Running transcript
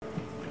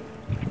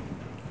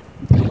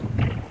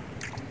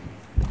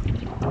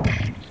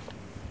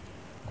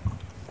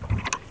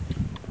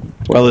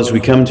Well, as we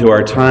come to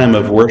our time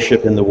of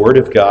worship in the Word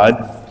of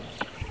God,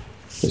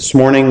 this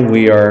morning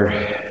we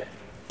are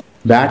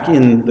back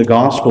in the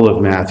Gospel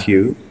of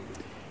Matthew,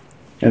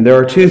 and there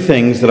are two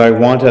things that I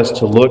want us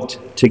to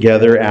look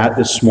together at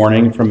this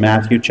morning from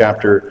Matthew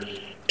chapter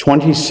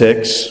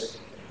 26,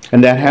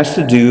 and that has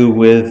to do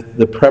with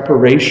the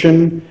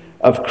preparation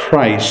of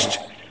Christ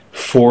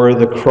for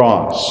the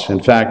cross.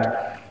 In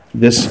fact,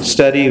 this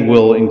study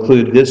will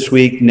include this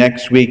week,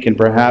 next week, and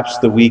perhaps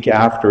the week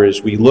after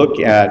as we look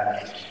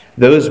at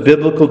those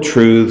biblical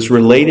truths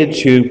related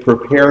to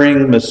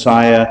preparing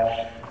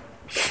Messiah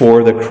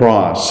for the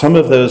cross. Some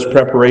of those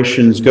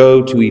preparations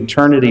go to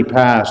eternity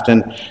past,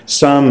 and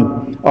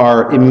some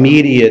are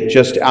immediate,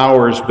 just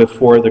hours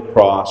before the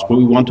cross. But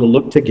we want to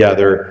look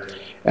together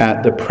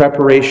at the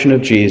preparation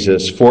of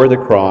Jesus for the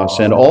cross,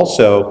 and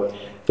also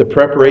the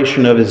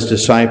preparation of his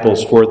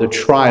disciples for the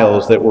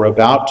trials that were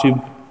about to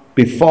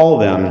befall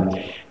them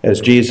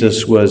as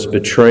Jesus was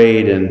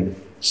betrayed and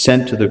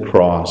sent to the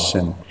cross.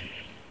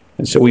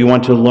 And so we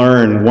want to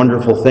learn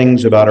wonderful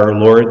things about our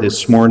Lord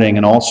this morning,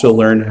 and also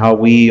learn how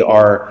we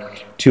are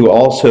to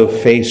also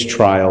face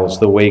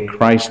trials the way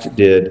Christ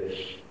did,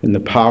 in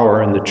the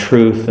power and the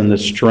truth and the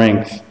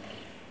strength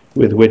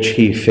with which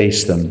he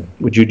faced them.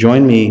 Would you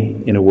join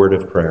me in a word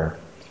of prayer?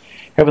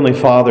 Heavenly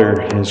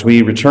Father, as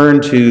we return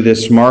to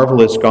this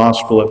marvelous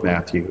Gospel of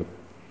Matthew,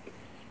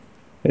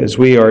 as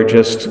we are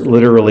just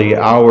literally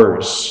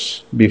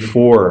hours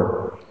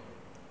before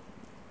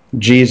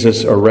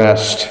Jesus'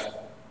 arrest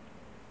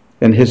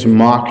and his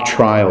mock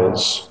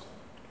trials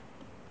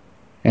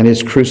and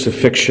his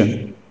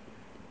crucifixion,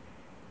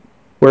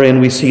 wherein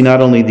we see not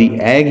only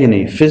the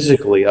agony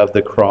physically of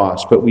the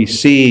cross, but we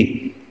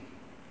see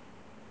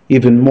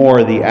even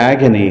more the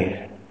agony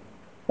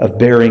of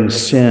bearing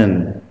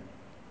sin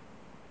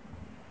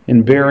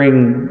and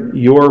bearing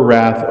your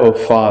wrath, O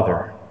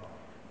Father,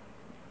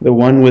 the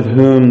one with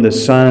whom the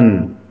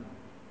Son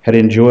had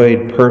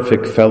enjoyed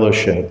perfect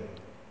fellowship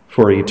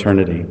for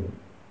eternity.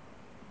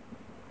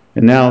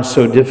 And now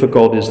so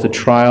difficult is the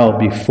trial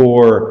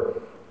before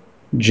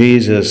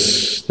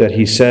Jesus that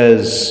he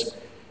says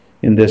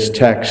in this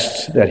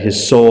text that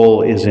his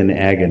soul is in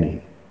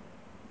agony.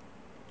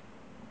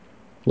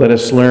 Let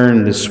us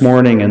learn this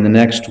morning and the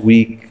next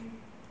week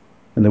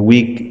and the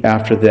week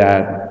after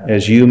that,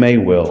 as you may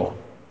will,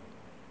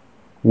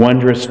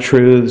 wondrous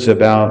truths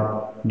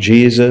about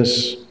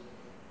Jesus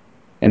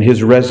and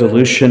his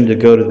resolution to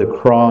go to the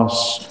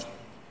cross,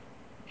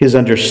 his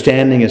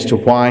understanding as to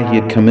why he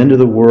had come into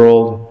the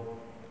world,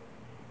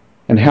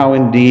 and how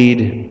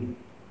indeed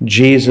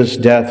Jesus'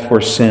 death for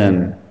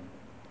sin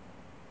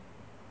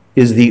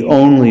is the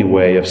only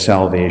way of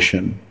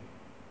salvation,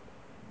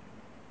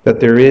 that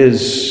there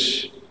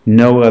is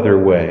no other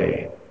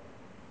way.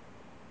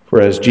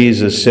 For as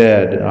Jesus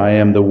said, I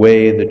am the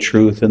way, the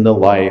truth, and the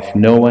life.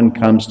 No one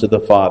comes to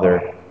the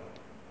Father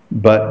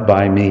but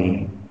by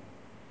me.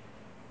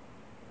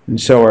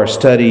 And so our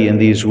study in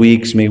these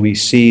weeks, may we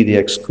see the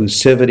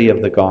exclusivity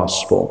of the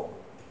gospel,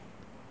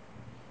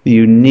 the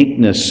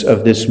uniqueness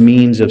of this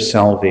means of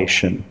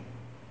salvation,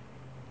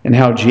 and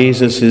how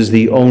Jesus is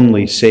the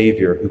only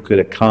Savior who could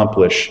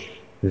accomplish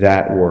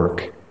that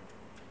work.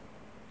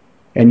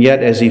 And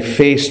yet, as he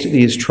faced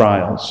these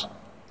trials,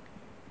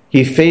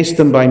 he faced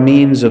them by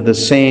means of the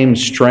same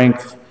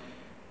strength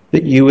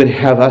that you would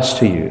have us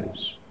to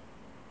use.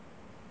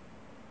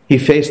 He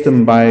faced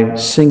them by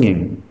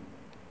singing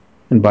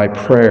and by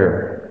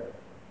prayer,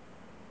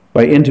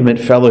 by intimate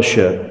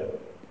fellowship,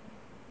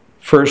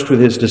 first with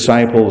his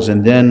disciples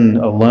and then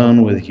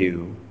alone with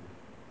you.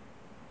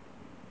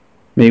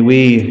 May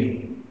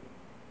we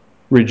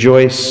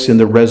rejoice in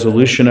the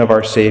resolution of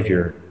our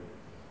Savior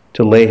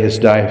to lay his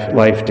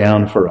life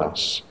down for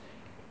us.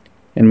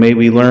 And may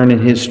we learn in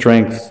his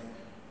strength,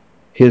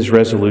 his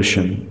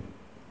resolution,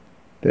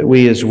 that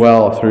we as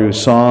well, through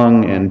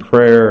song and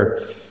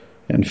prayer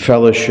and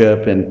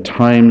fellowship and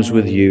times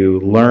with you,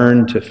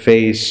 learn to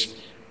face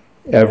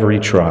every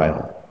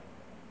trial.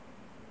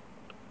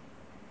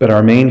 But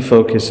our main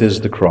focus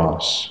is the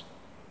cross.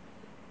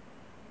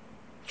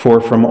 For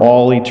from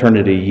all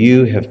eternity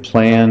you have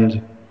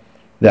planned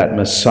that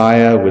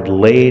Messiah would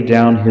lay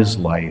down his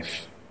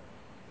life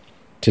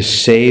to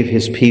save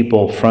his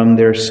people from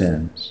their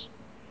sins.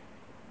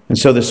 And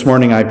so this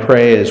morning I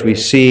pray, as we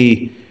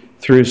see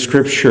through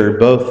Scripture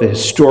both the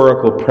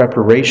historical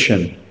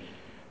preparation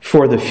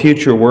for the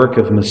future work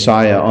of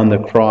Messiah on the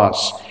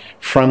cross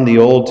from the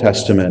Old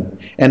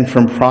Testament and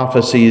from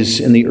prophecies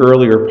in the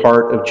earlier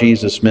part of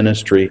Jesus'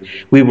 ministry,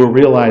 we will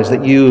realize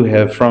that you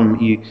have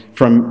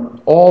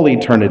from all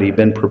eternity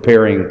been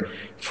preparing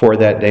for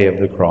that day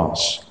of the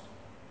cross.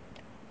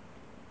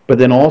 But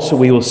then also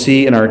we will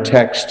see in our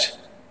text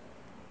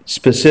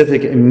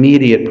specific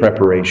immediate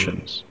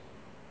preparations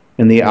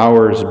in the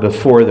hours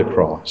before the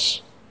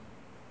cross.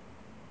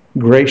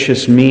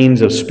 Gracious means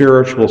of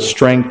spiritual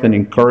strength and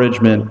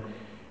encouragement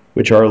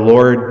which our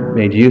Lord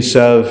made use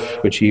of,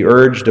 which he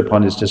urged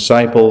upon his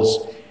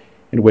disciples,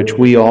 and which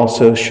we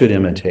also should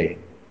imitate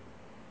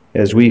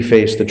as we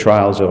face the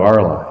trials of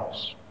our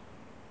lives.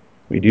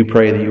 We do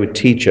pray that you would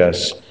teach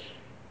us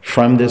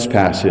from this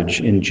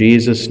passage. In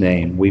Jesus'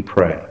 name we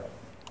pray.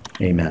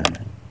 Amen.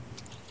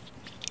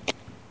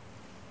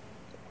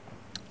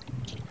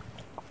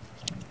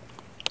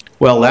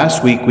 Well,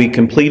 last week we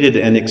completed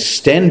an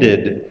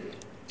extended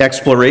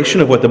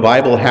exploration of what the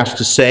Bible has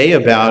to say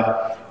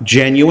about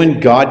genuine,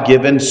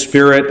 God-given,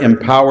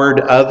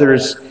 Spirit-empowered,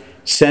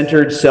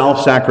 others-centered,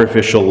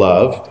 self-sacrificial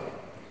love.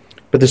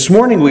 But this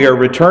morning we are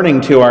returning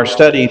to our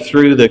study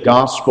through the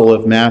Gospel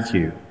of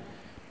Matthew.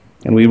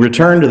 And we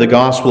return to the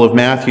Gospel of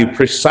Matthew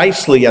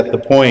precisely at the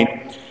point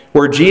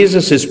where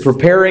Jesus is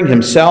preparing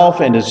himself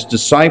and his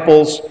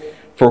disciples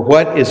for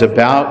what is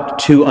about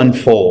to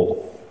unfold.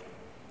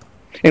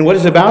 And what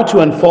is about to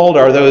unfold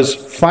are those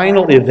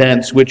final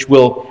events which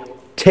will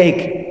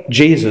take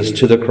Jesus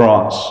to the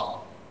cross.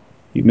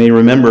 You may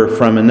remember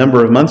from a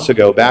number of months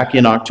ago, back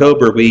in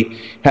October,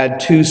 we had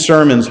 2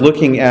 sermons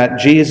looking at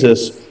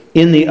Jesus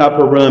in the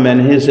upper room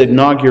and his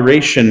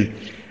inauguration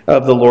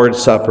of the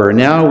Lord's Supper.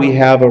 Now we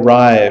have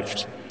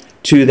arrived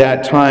to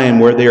that time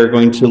where they are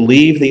going to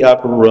leave the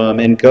upper room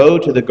and go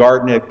to the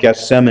Garden of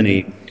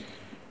Gethsemane,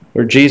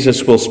 where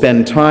Jesus will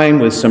spend time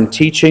with some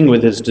teaching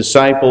with his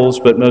disciples,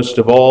 but most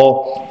of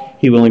all,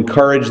 he will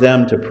encourage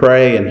them to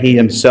pray, and he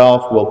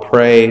himself will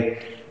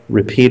pray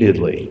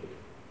repeatedly.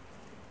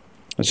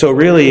 And so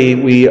really,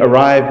 we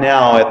arrive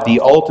now at the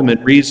ultimate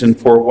reason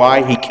for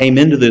why he came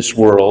into this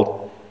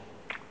world.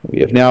 We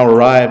have now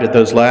arrived at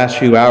those last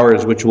few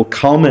hours which will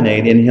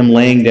culminate in him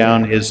laying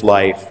down his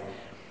life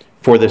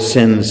for the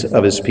sins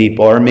of his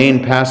people. Our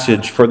main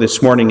passage for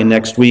this morning and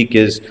next week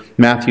is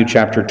Matthew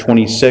chapter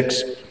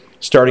 26,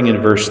 starting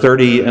in verse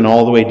 30 and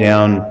all the way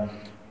down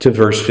to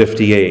verse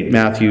 58.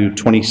 Matthew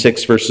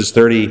 26, verses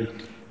 30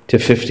 to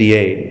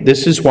 58.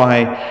 This is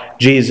why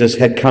Jesus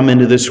had come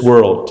into this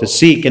world, to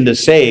seek and to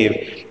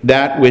save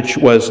that which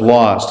was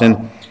lost.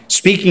 And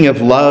speaking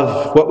of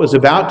love, what was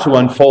about to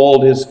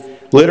unfold is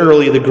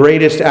literally the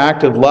greatest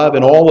act of love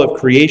in all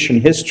of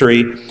creation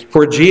history,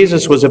 for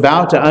Jesus was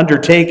about to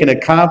undertake and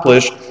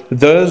accomplish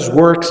those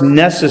works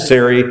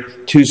necessary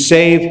to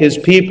save his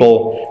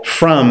people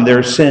from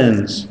their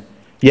sins.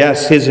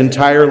 Yes, his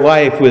entire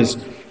life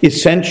was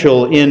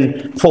essential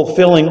in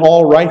fulfilling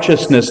all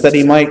righteousness, that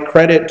he might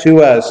credit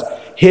to us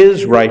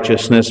his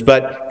righteousness.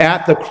 But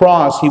at the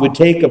cross, he would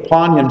take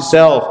upon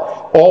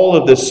himself all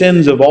of the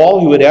sins of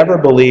all who would ever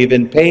believe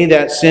and pay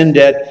that sin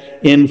debt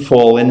in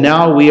full. And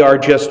now we are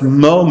just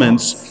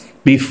moments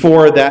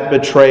before that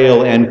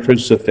betrayal and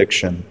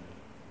crucifixion.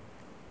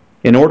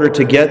 In order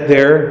to get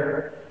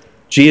there,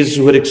 Jesus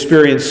would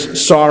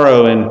experience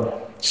sorrow and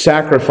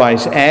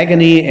sacrifice,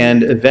 agony,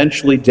 and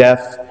eventually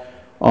death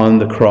on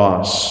the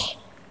cross.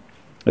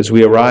 As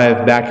we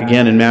arrive back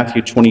again in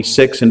Matthew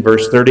 26 and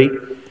verse 30,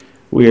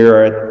 we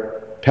are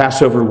at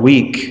Passover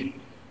week.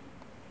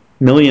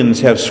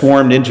 Millions have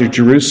swarmed into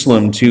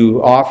Jerusalem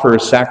to offer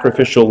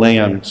sacrificial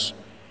lambs.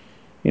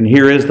 And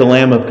here is the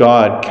Lamb of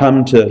God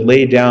come to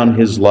lay down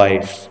his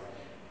life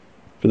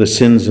for the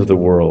sins of the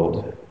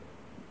world.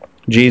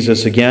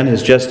 Jesus, again,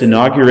 has just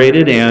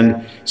inaugurated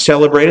and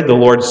celebrated the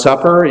Lord's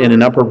Supper in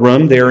an upper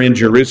room there in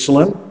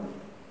Jerusalem.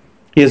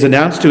 He has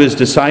announced to his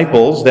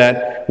disciples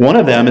that one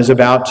of them is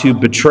about to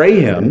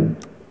betray him.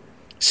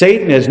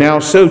 Satan has now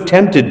so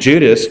tempted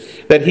Judas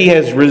that he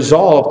has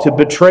resolved to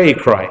betray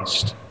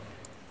Christ.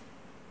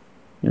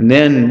 And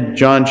then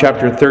John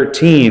chapter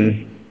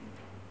 13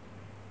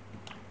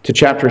 to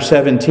chapter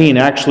 17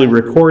 actually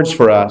records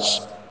for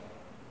us,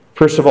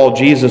 first of all,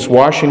 Jesus'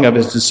 washing of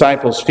his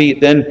disciples'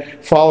 feet, then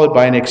followed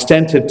by an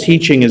extensive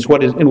teaching in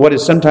what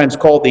is sometimes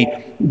called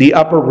the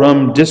upper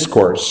room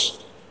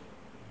discourse,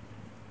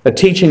 a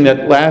teaching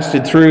that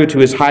lasted through to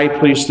his high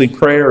priestly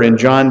prayer in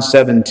John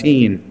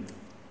 17.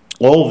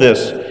 All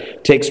this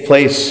takes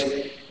place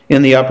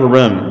in the upper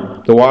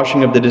room, the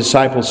washing of the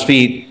disciples'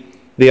 feet,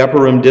 the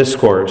upper room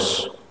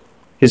discourse,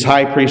 his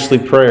high priestly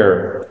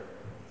prayer,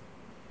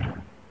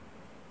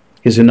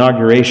 his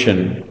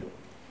inauguration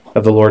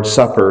of the Lord's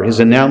Supper, his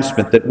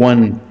announcement that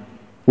one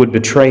would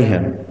betray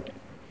him.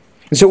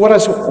 And so what I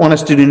want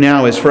us to do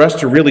now is for us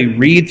to really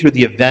read through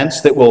the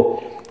events that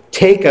will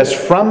take us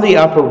from the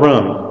upper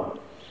room,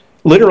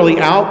 literally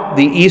out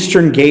the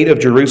eastern gate of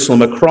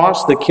Jerusalem,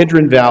 across the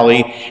Kidron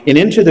Valley, and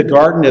into the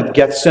Garden of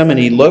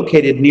Gethsemane,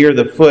 located near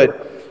the foot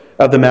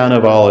of the Mount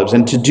of Olives.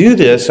 And to do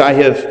this, I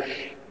have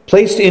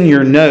placed in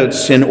your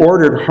notes an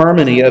ordered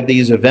harmony of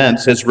these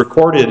events as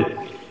recorded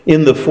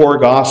in the 4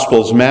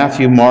 Gospels,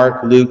 Matthew,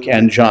 Mark, Luke,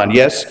 and John.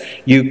 Yes,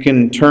 you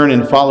can turn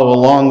and follow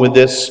along with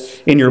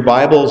this in your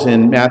Bibles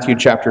in Matthew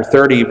chapter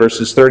 30,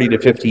 verses 30 to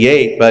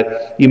 58,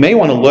 but you may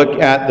want to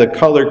look at the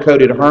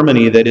color-coded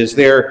harmony that is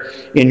there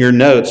in your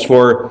notes,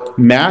 for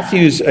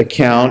Matthew's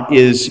account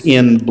is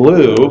in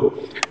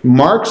blue,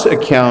 Mark's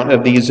account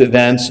of these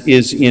events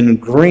is in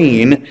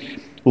green,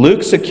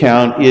 Luke's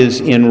account is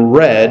in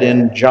red,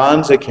 and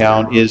John's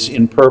account is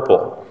in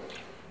purple.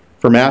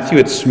 For Matthew,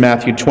 it's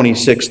Matthew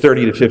 26,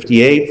 30 to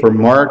 58. For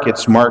Mark,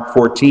 it's Mark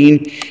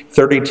 14,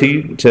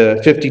 32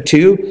 to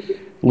 52.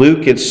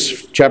 Luke,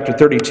 it's chapter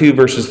 32,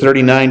 verses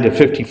 39 to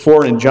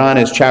 54. And John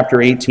is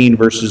chapter 18,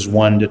 verses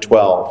 1 to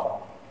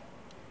 12.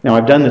 Now,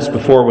 I've done this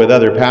before with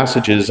other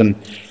passages, and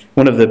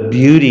one of the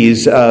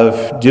beauties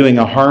of doing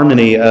a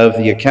harmony of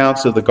the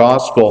accounts of the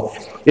gospel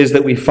is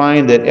that we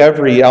find that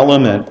every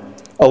element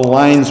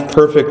aligns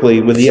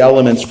perfectly with the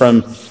elements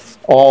from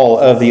all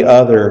of the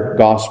other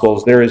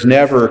gospels. There is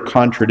never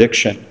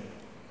contradiction.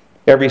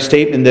 Every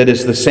statement that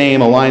is the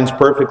same aligns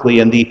perfectly,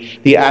 and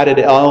the added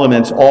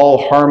elements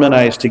all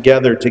harmonize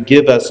together to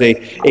give us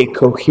a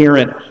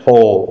coherent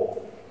whole.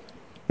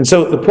 And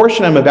so the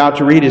portion I'm about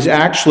to read is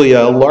actually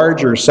a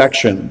larger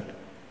section.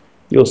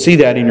 You'll see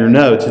that in your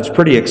notes. It's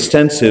pretty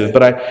extensive,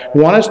 but I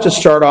want us to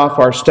start off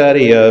our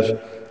study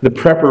of the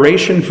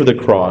preparation for the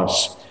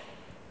cross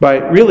by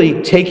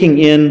really taking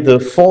in the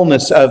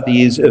fullness of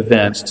these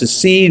events, to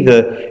see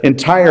the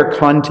entire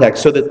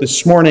context, so that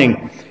this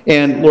morning,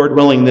 and Lord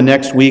willing, the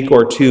next week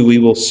or two, we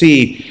will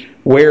see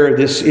where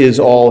this is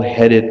all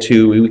headed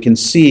to. We can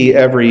see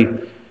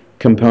every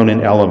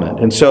component element.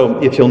 And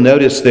so if you'll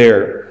notice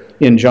there,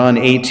 in John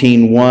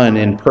 18:1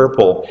 in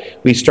purple,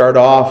 we start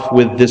off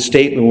with this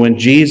statement when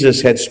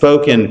Jesus had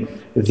spoken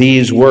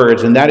these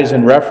words, and that is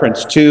in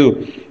reference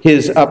to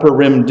his upper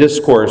room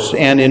discourse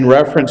and in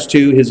reference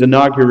to his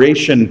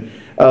inauguration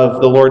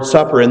of the Lord's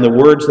Supper and the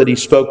words that he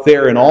spoke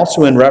there, and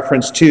also in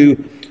reference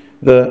to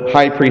the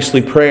high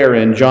priestly prayer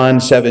in John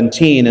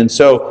 17. And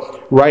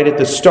so right at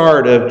the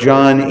start of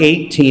John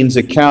 18's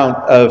account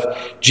of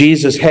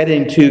Jesus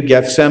heading to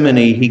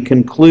Gethsemane, he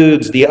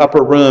concludes the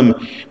upper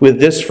room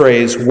with this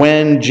phrase,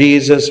 when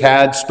Jesus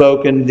had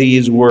spoken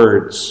these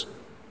words.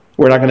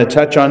 We're not going to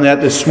touch on that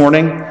this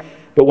morning,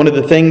 but one of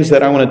the things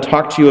that I want to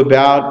talk to you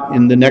about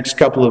in the next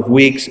couple of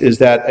weeks is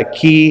that a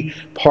key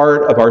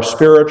part of our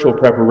spiritual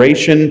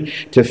preparation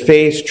to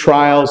face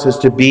trials is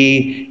to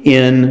be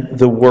in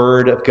the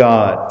Word of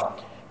God,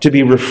 to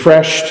be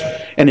refreshed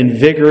and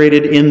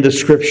invigorated in the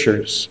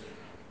Scriptures.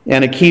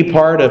 And a key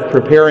part of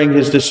preparing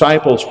his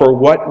disciples for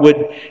what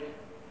would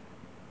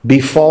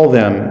befall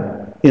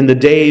them in the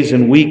days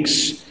and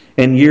weeks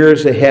and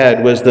years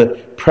ahead was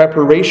the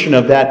preparation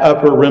of that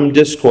upper room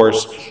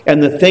discourse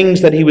and the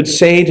things that he would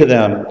say to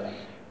them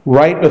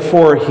right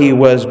before he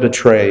was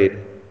betrayed.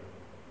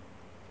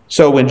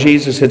 So when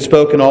Jesus had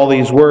spoken all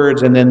these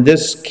words, and then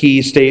this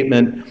key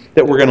statement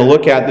that we're going to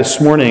look at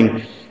this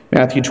morning,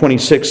 Matthew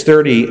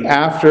 26:30,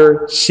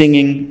 after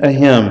singing a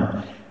hymn,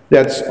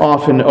 that's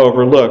often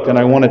overlooked. And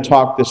I want to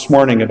talk this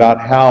morning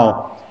about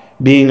how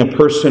being a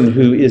person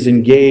who is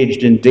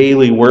engaged in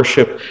daily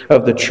worship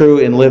of the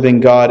true and living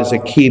God is a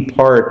key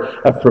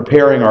part of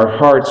preparing our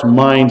hearts,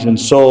 minds, and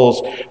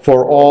souls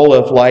for all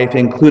of life,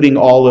 including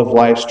all of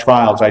life's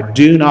trials. I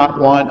do not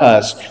want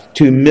us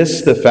to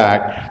miss the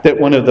fact that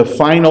one of the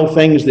final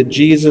things that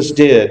Jesus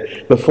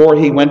did before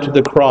he went to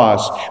the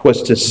cross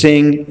was to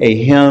sing a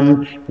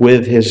hymn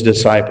with his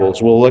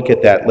disciples. We'll look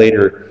at that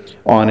later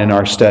on in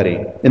our study.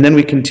 And then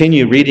we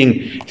continue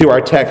reading through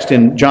our text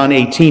in John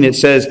 18. It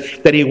says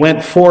that he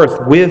went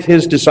forth with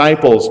his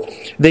disciples.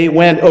 They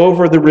went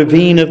over the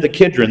ravine of the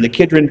Kidron. The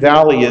Kidron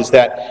Valley is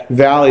that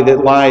valley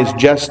that lies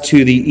just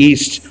to the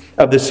east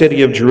of the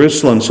city of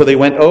Jerusalem. So they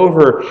went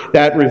over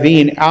that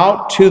ravine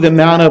out to the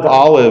Mount of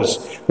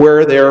Olives,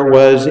 where there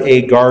was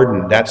a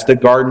garden. That's the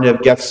Garden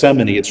of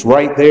Gethsemane. It's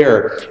right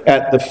there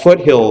at the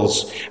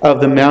foothills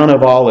of the Mount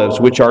of Olives,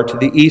 which are to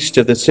the east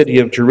of the city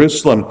of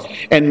Jerusalem.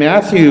 And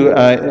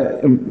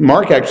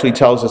Mark actually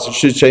tells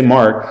us,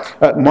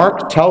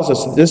 Mark tells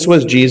us that this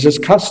was Jesus'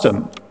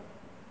 custom,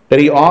 that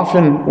he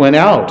often went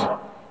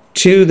out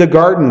to the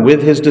garden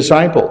with his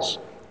disciples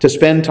to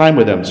spend time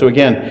with them. So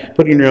again,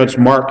 put in your notes,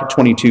 Mark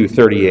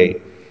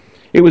 22:38.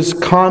 It was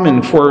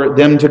common for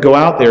them to go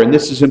out there, and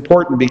this is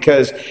important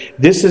because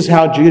this is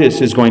how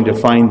Judas is going to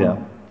find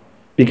them,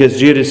 because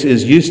Judas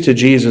is used to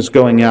Jesus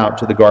going out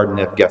to the Garden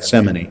of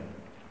Gethsemane.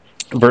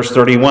 Verse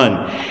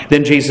 31,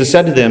 then Jesus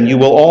said to them, you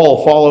will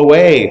all fall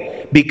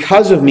away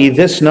because of me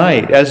this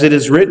night, as it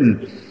is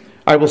written,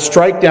 I will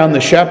strike down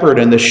the shepherd,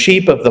 and the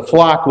sheep of the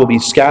flock will be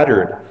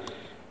scattered.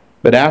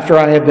 But after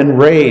I have been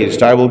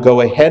raised, I will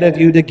go ahead of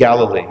you to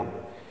Galilee.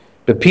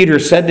 But Peter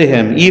said to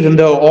him, even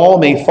though all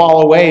may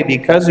fall away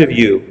because of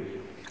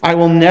you, I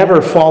will never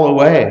fall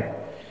away.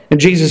 And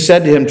Jesus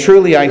said to him,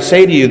 truly I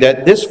say to you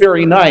that this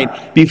very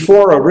night,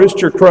 before a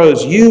rooster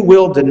crows, you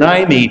will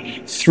deny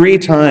me 3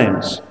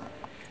 times.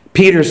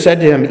 Peter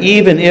said to him,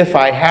 even if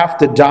I have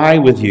to die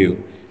with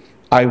you,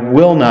 I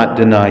will not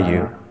deny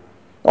you.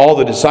 All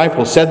the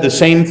disciples said the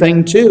same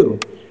thing too.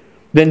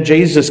 Then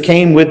Jesus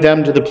came with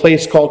them to the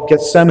place called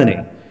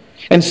Gethsemane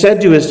and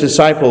said to his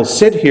disciples,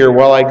 sit here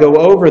while I go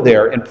over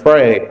there and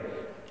pray.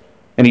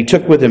 And he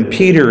took with him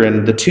Peter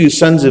and the 2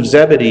 sons of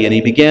Zebedee, and he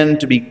began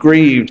to be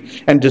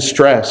grieved and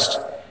distressed.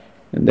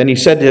 And then he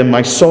said to him,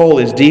 my soul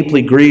is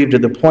deeply grieved to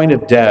the point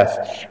of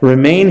death.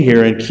 Remain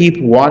here and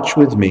keep watch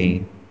with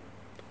me.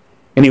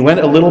 And he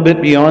went a little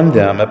bit beyond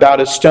them, about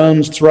a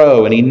stone's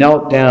throw, and he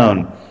knelt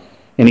down,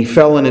 and he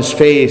fell on his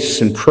face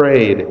and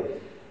prayed,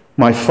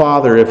 my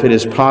Father, if it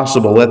is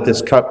possible, let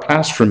this cup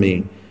pass from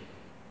me,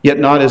 yet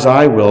not as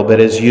I will, but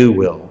as you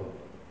will.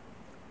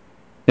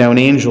 Now an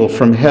angel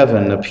from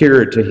heaven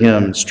appeared to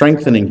him,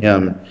 strengthening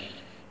him,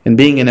 and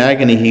being in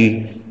agony,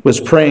 he was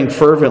praying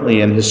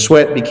fervently, and his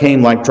sweat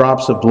became like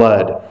drops of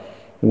blood.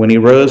 And when he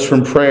rose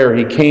from prayer,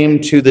 he came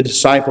to the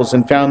disciples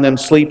and found them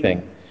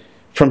sleeping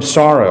from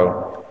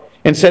sorrow,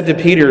 and said to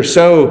Peter,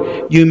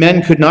 "So you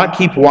men could not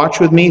keep watch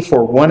with me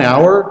for 1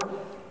 hour?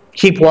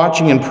 Keep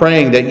watching and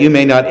praying that you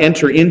may not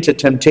enter into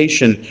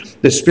temptation.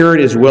 The spirit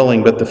is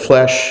willing, but the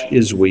flesh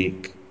is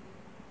weak."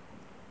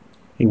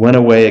 He went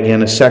away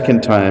again a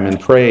second time and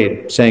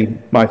prayed, saying,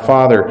 "My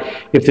Father,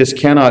 if this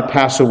cannot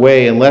pass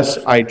away unless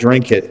I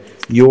drink it,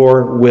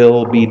 your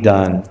will be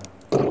done."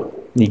 And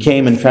he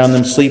came and found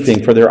them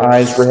sleeping, for their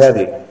eyes were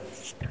heavy,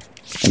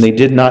 and they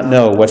did not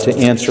know what to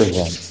answer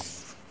him.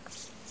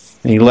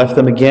 And he left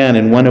them again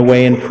and went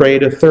away and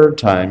prayed a third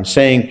time,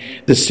 saying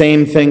the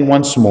same thing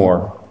once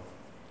more.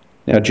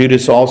 Now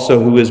Judas also,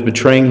 who was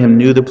betraying him,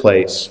 knew the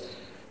place,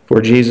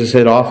 for Jesus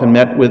had often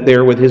met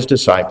there with his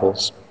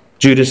disciples.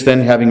 Judas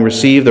then, having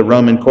received the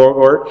Roman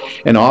cohort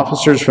and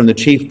officers from the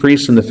chief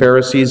priests and the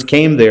Pharisees,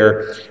 came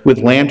there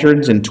with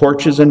lanterns and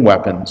torches and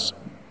weapons.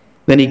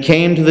 Then he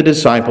came to the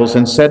disciples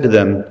and said to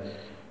them,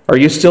 "Are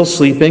you still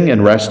sleeping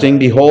and resting?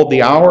 Behold,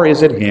 the hour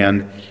is at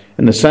hand,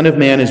 and the Son of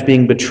Man is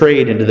being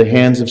betrayed into the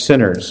hands of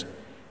sinners.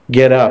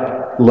 Get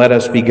up, let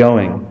us be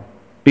going.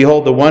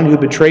 Behold, the one who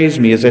betrays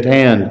me is at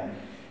hand."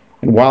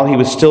 And while he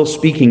was still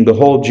speaking,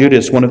 behold,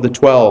 Judas, one of the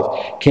 12,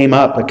 came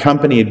up,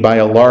 accompanied by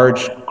a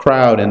large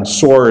crowd and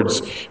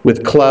swords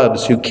with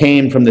clubs, who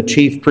came from the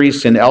chief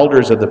priests and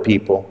elders of the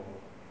people.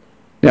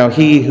 Now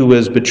he who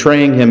was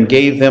betraying him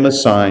gave them a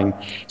sign,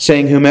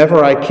 saying,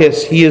 "Whomever I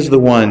kiss, he is the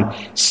one.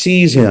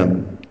 Seize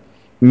him."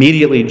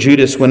 Immediately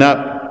Judas went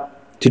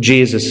up to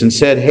Jesus and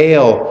said,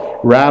 "Hail,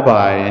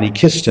 Rabbi," and he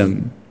kissed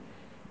him.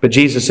 But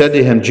Jesus said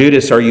to him,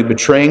 "Judas, are you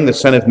betraying the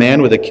Son of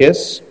Man with a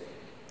kiss?"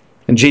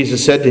 And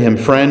Jesus said to him,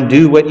 "Friend,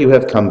 do what you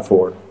have come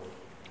for."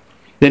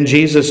 Then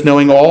Jesus,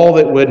 knowing all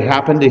that would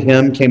happen to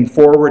him, came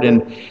forward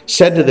and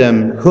said to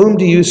them, Whom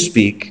do you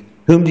seek?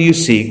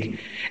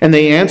 And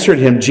they answered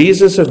him,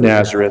 "Jesus of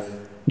Nazareth."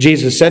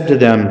 Jesus said to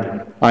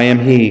them, "I am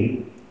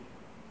he."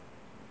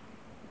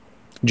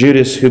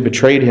 Judas, who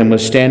betrayed him,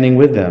 was standing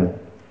with them.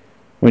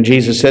 When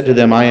Jesus said to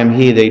them, "I am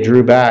he," they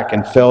drew back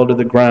and fell to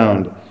the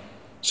ground.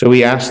 So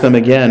he asked them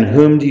again,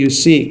 "Whom do you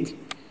seek?"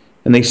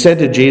 And they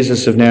said,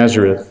 Jesus of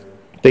Nazareth.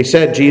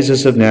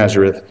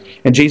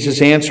 And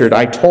Jesus answered,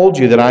 "I told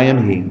you that I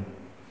am he.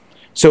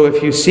 So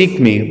if you seek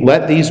me,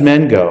 let these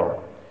men go."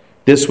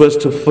 This was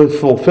to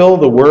fulfill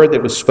the word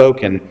that was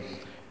spoken,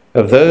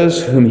 "Of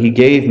those whom you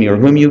gave me,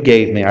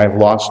 I have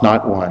lost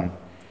not one."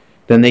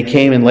 Then they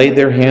came and laid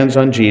their hands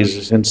on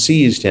Jesus and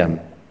seized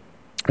him.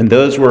 And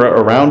those who were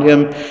around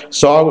him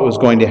saw what was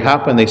going to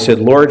happen. They said,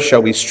 "Lord,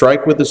 shall we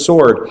strike with the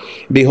sword?"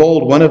 And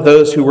behold, one of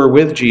those who were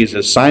with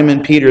Jesus,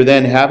 Simon Peter,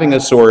 then having a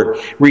sword,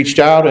 reached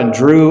out and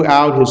drew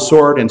out his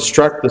sword and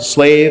struck the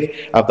slave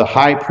of the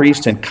high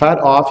priest and cut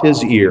off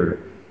his ear.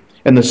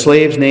 And the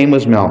slave's name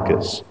was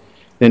Malchus.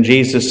 Then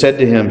Jesus said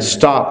to him,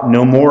 "Stop,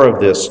 no more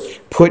of this.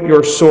 Put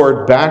your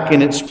sword back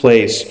in its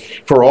place,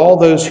 for all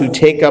those who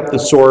take up the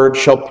sword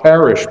shall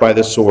perish by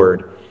the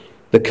sword.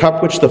 The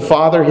cup which the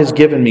Father has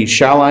given me,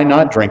 shall I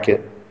not drink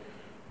it?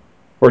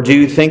 Or do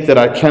you think that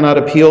I cannot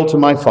appeal to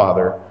my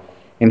Father,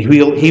 and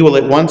he will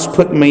at once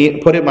put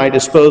at my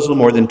disposal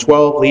more than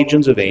 12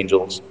 legions of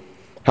angels?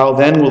 How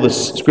then will the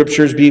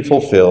scriptures be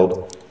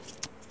fulfilled,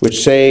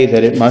 which say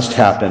that it must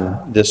happen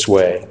this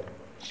way?"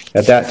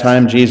 At that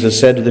time Jesus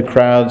said to the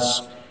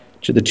crowds,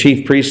 to the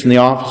chief priests and the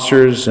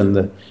officers of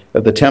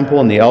the temple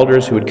and the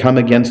elders who had come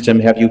against him,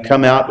 "Have you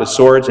come out with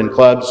swords and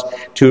clubs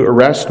to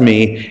arrest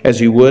me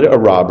as you would a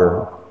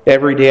robber?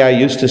 Every day I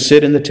used to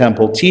sit in the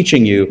temple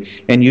teaching you,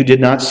 and you did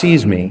not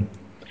seize me.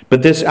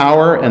 But this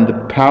hour and the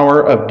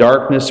power of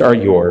darkness are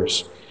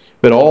yours.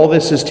 But all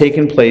this has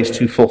taken place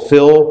to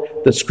fulfill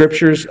the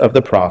scriptures of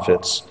the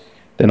prophets."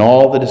 Then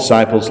all the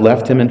disciples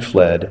left him and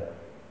fled.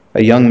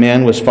 A young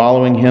man was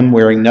following him,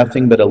 wearing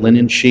nothing but a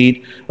linen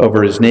sheet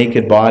over his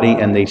naked body,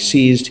 and they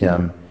seized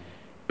him.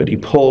 But he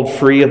pulled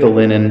free of the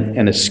linen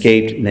and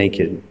escaped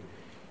naked.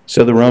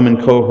 So the Roman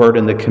cohort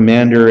and the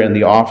commander and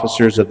the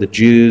officers of the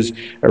Jews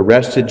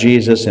arrested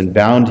Jesus and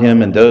bound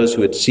him, and those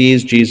who had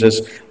seized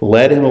Jesus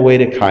led him away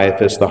to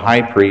Caiaphas, the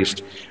high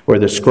priest, where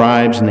the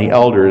scribes and the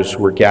elders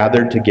were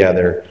gathered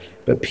together.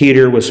 But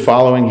Peter was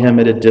following him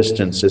at a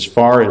distance, as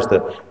far as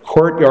the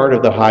courtyard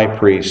of the high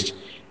priest,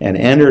 and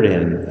entered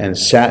in and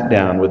sat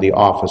down with the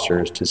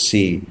officers to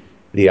see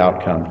the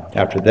outcome.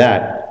 After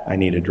that, I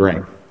need a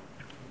drink.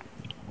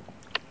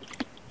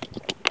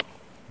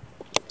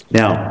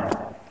 Now,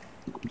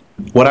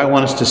 what I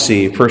want us to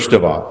see, first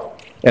of all,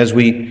 as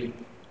we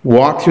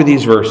walk through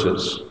these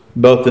verses,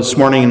 both this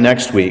morning and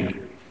next week,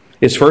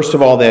 is first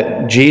of all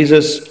that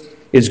Jesus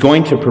is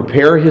going to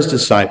prepare his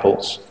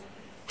disciples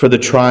for the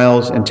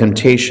trials and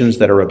temptations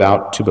that are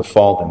about to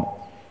befall them.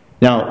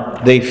 Now,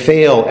 they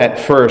fail at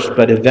first,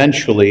 but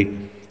eventually,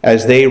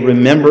 as they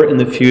remember in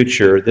the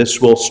future,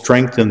 this will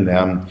strengthen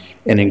them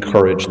and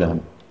encourage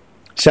them.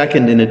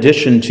 Second, in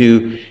addition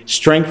to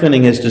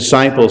strengthening his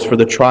disciples for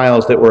the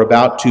trials that were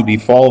about to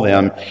befall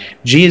them,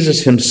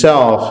 Jesus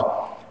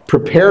himself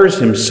prepares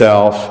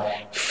himself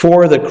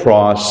for the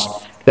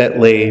cross that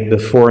lay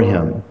before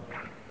him.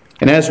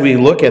 And as we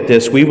look at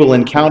this, we will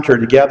encounter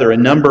together a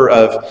number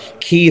of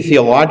key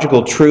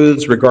theological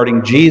truths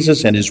regarding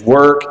Jesus and his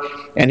work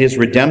and his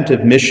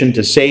redemptive mission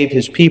to save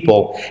his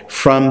people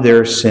from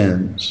their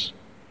sins.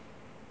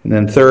 And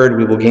then third,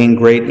 we will gain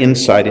great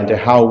insight into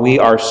how we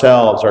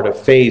ourselves are to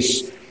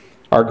face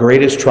our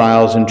greatest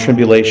trials and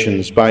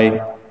tribulations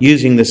by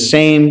using the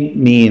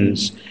same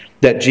means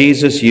that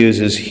Jesus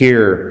uses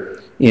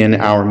here in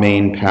our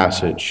main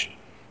passage.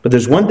 But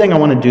there's one thing I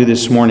want to do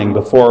this morning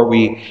before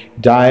we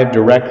dive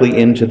directly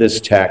into this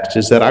text,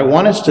 is that I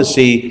want us to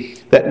see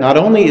that not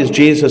only is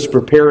Jesus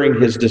preparing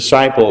his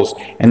disciples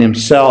and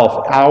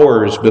himself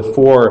hours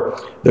before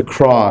the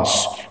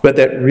cross, but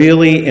that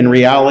really, in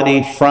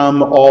reality,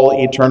 from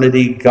all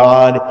eternity,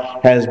 God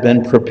has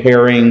been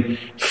preparing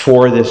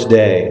for this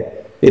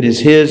day. It is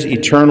his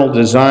eternal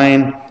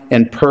design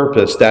and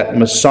purpose that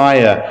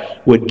Messiah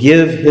would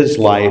give his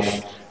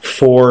life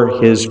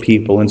for his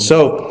people. And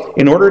so,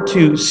 in order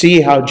to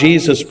see how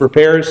Jesus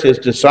prepares his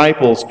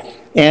disciples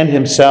and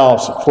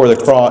himself for the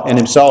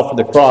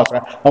cross,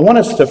 I want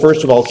us to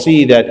first of all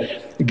see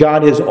that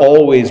God has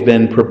always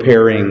been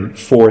preparing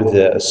for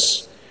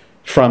this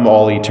from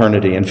all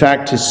eternity. In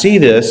fact, to see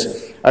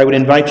this, I would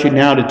invite you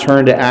now to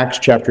turn to Acts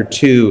chapter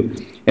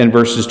 2 and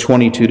verses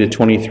 22 to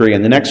 23.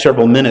 In the next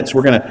several minutes,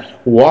 we're going to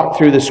walk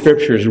through the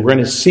scriptures. We're going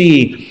to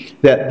see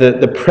that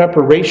the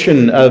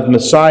preparation of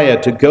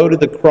Messiah to go to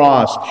the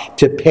cross,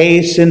 to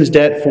pay sin's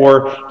debt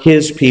for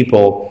his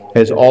people,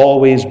 has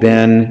always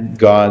been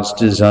God's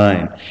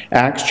design.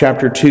 Acts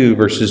chapter 2,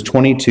 verses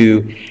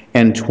 22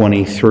 and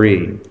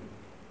 23.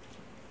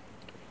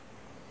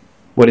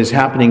 What is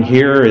happening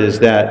here is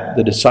that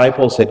the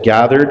disciples had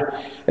gathered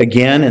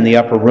again in the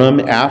upper room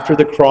after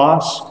the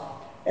cross,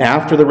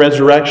 after the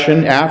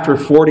resurrection, after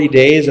 40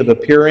 days of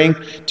appearing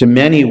to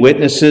many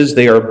witnesses.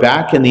 They are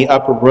back in the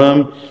upper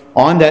room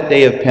on that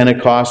day of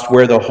Pentecost,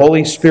 where the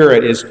Holy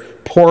Spirit is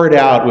poured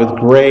out with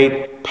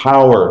great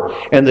power.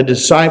 And the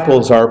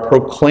disciples are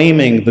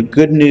proclaiming the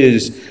good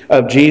news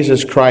of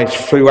Jesus Christ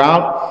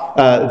throughout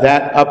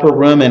that upper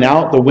room and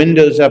out the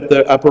windows of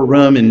the upper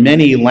room in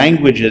many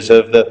languages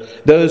of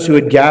those who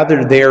had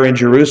gathered there in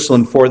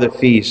Jerusalem for the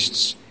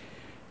feasts.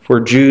 For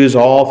Jews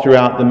all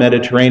throughout the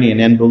Mediterranean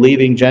and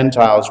believing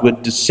Gentiles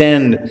would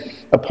descend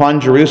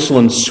upon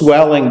Jerusalem,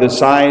 swelling the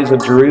size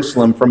of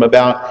Jerusalem from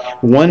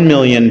about 1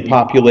 million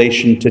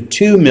population to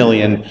 2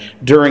 million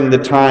during the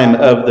time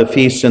of the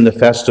feasts and the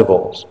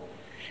festivals.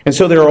 And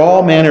so there are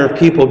all manner of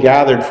people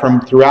gathered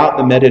from throughout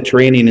the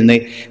Mediterranean, and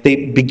they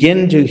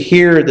begin to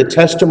hear the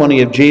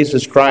testimony of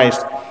Jesus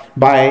Christ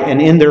by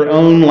and in their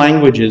own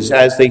languages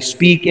as they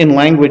speak in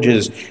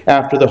languages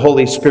after the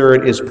Holy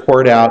Spirit is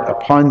poured out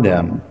upon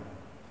them.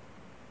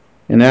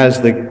 And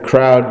as the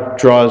crowd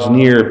draws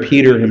near,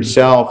 Peter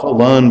himself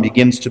alone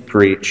begins to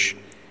preach.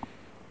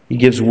 He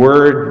gives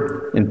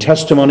word and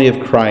testimony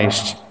of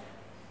Christ,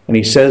 and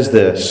he says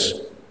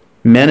this: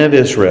 "Men of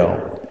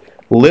Israel,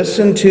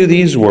 listen to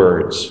these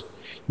words.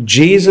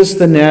 Jesus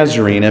the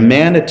Nazarene, a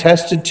man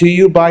attested to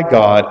you by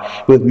God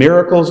with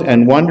miracles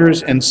and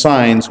wonders and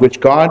signs which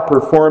God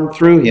performed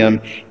through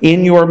him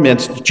in your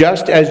midst,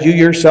 just as you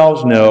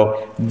yourselves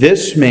know,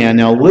 this man,"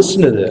 now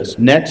listen to this,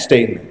 next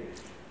statement,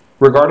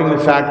 regarding the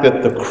fact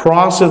that the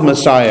cross of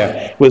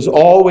Messiah was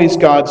always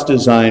God's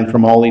design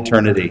from all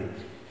eternity.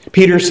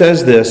 Peter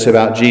says this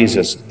about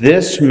Jesus: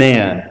 "This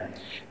man,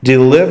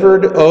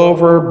 delivered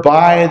over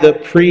by the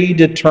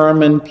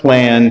predetermined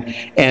plan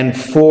and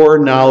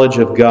foreknowledge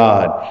of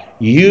God,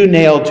 you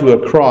nailed to a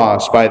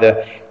cross by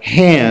the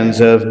hands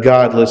of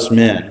godless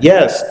men."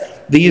 Yes,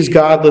 these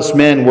godless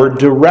men were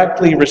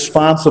directly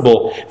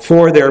responsible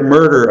for their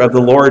murder of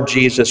the Lord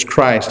Jesus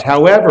Christ.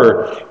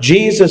 However,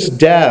 Jesus'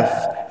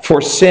 death for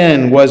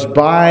sin was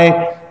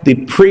by the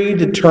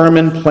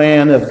predetermined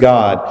plan of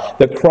God.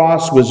 The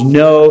cross was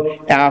no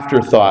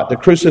afterthought. The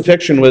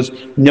crucifixion was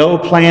no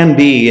plan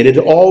B. It had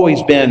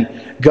always been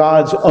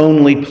God's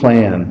only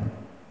plan.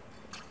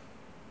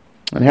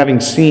 And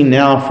having seen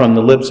now from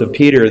the lips of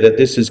Peter that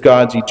this is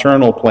God's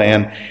eternal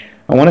plan,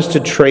 I want us to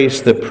trace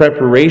the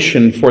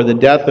preparation for the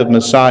death of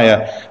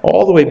Messiah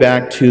all the way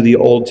back to the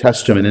Old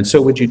Testament. And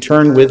so would you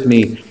turn with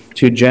me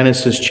to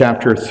Genesis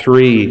chapter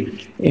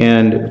 3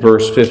 and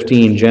verse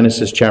 15.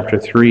 Genesis chapter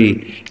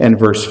 3 and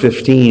verse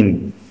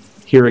 15.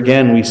 Here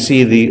again we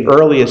see the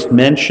earliest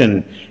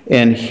mention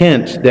and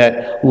hint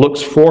that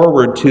looks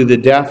forward to the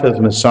death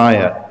of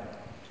Messiah.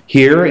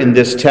 Here in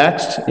this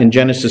text, in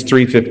Genesis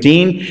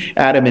 3:15,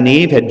 Adam and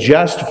Eve had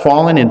just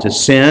fallen into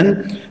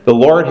sin. The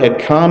Lord had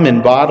come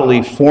in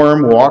bodily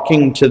form,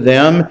 walking to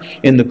them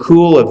in the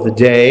cool of the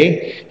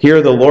day.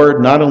 Here the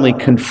Lord not only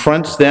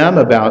confronts them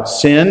about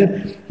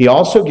sin, he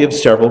also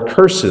gives several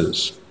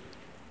curses.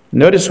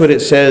 Notice what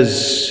it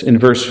says in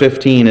verse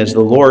 15 as the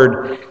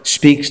Lord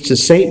speaks to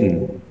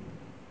Satan.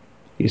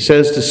 He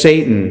says to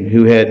Satan,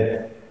 who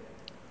had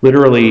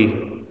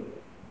literally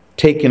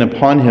taken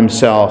upon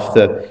himself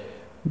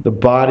the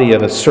body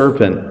of a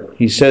serpent,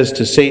 he says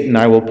to Satan,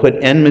 "I will put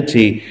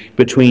enmity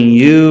between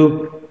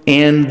you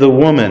and the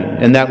woman.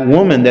 And that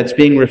woman that's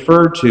being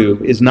referred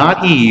to is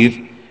not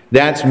Eve,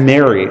 that's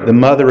Mary, the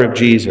mother of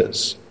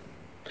Jesus.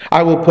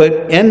 I will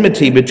put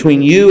enmity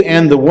between you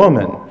and the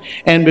woman,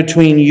 and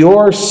between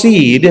your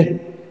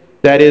seed,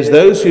 that is,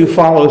 those who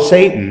follow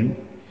Satan,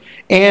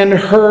 and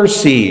her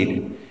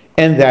seed,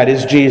 and that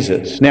is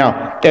Jesus.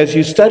 Now, as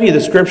you study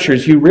the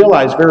Scriptures, you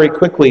realize very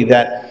quickly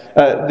that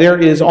there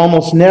is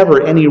almost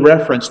never any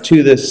reference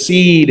to the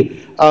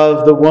seed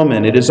of the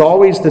woman. It is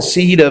always the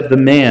seed of the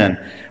man.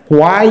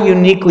 Why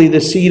uniquely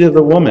the seed of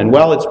the woman?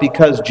 Well, it's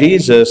because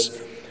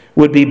Jesus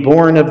would be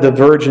born of the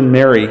Virgin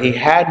Mary. He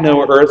had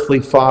no earthly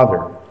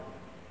father.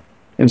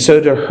 And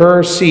so to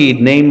her seed,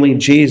 namely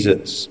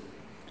Jesus,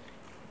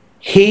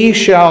 he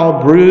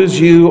shall bruise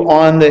you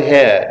on the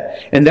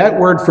head. And that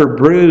word for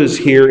bruise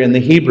here in the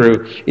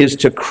Hebrew is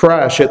to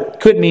crush. It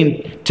could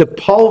mean to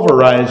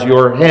pulverize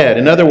your head.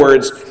 In other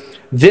words,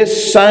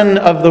 this son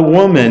of the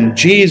woman,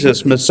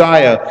 Jesus,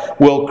 Messiah,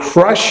 will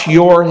crush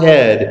your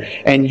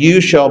head, and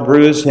you shall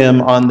bruise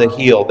him on the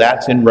heel.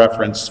 That's in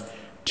reference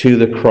to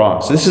the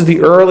cross. This is the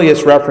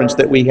earliest reference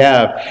that we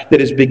have that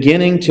is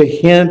beginning to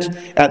hint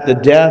at the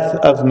death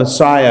of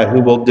Messiah,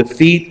 who will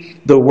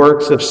defeat the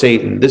works of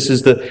Satan. This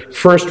is the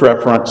first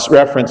reference,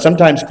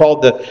 sometimes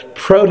called the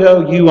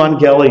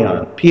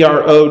proto-evangelion,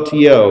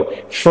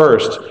 P-R-O-T-O,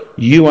 first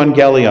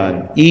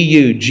Evangelion,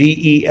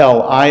 E-U-G-E-L-I-O-N.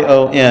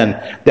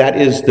 That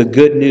is the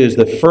good news,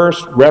 the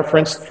first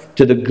reference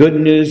to the good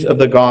news of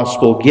the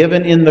gospel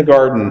given in the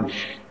garden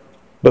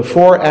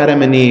before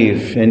Adam and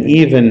Eve, and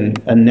even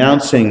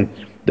announcing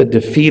the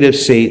defeat of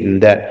Satan,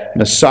 that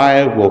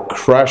Messiah will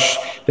crush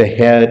the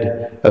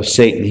head of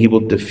Satan. He will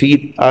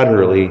defeat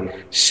utterly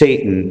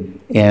Satan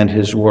and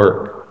his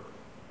work.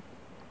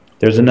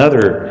 There's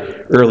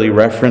another early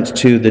reference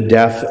to the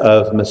death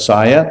of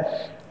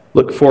Messiah.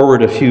 Look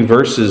forward a few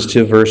verses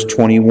to verse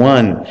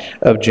 21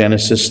 of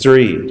Genesis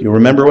 3. You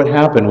remember what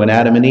happened when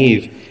Adam and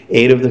Eve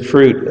ate of the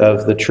fruit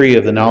of the tree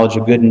of the knowledge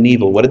of good and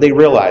evil. What did they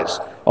realize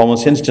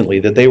almost instantly?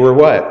 That they were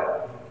what?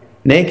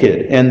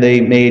 Naked. And they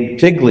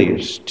made fig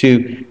leaves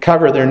to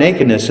cover their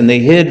nakedness, and they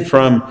hid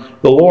from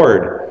the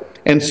Lord.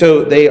 And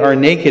so they are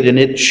naked, and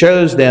it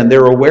shows them,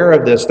 they're aware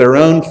of this, their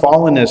own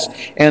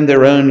fallenness and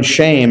their own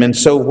shame. And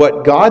so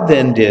what God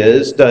then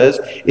does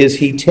is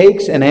he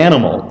takes an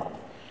animal,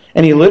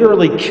 and he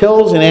literally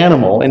kills an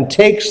animal and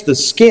takes the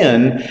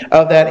skin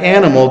of that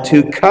animal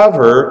to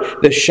cover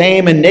the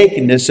shame and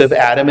nakedness of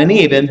Adam and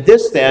Eve. And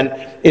this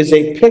then is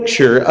a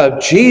picture of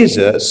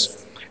Jesus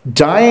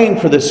dying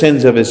for the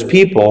sins of his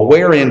people,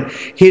 wherein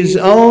his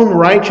own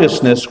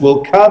righteousness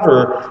will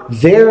cover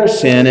their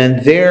sin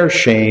and their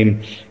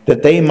shame,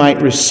 that they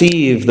might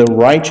receive the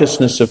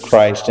righteousness of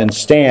Christ and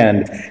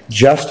stand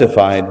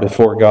justified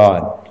before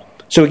God.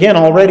 So again,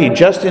 already,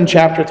 just in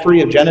chapter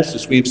 3 of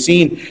Genesis, we've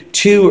seen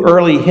two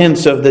early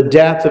hints of the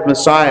death of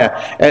Messiah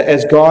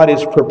as God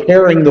is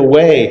preparing the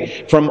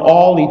way from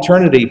all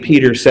eternity,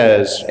 Peter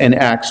says in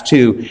Acts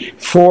 2,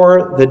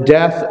 for the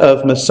death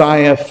of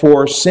Messiah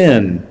for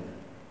sin.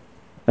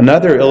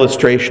 Another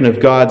illustration of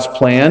God's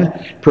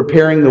plan,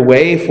 preparing the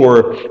way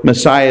for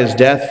Messiah's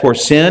death for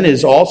sin,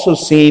 is also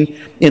seen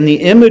in the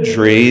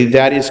imagery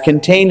that is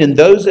contained in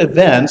those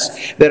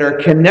events that are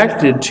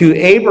connected to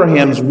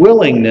Abraham's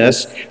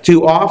willingness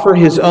to offer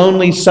his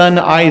only son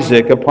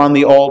Isaac upon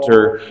the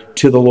altar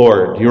to the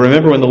Lord. You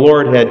remember when the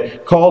Lord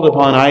had called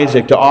upon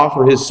Isaac to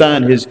offer his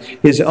son,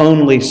 his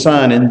only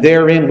son, and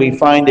therein we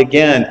find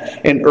again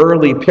an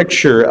early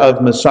picture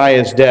of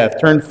Messiah's death.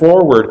 Turn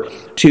forward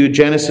to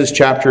Genesis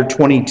chapter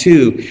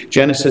 22.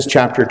 Genesis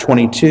chapter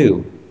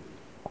 22.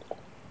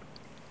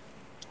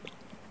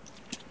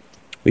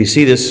 We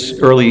see this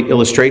early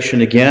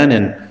illustration again,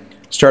 and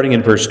starting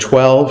in verse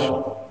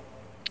 12.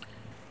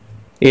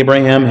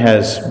 Abraham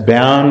has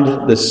bound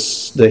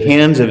the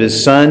hands of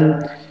his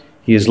son.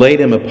 He has laid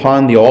him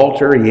upon the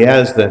altar. He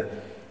has the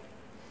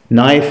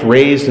knife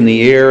raised in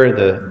the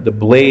air, the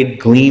blade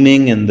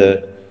gleaming in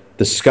the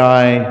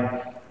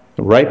sky,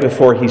 right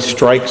before he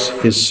strikes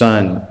his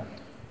son.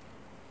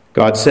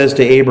 God says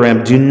to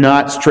Abraham, do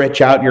not stretch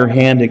out your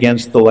hand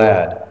against the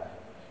lad.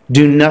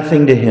 Do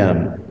nothing to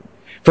him.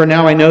 For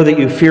now I know that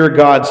you fear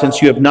God,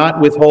 since you have not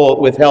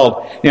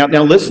withheld.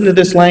 Now listen to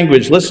this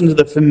language. Listen to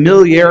the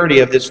familiarity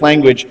of this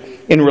language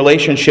in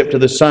relationship to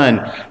the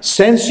son.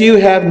 Since you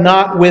have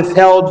not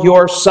withheld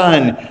your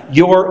son,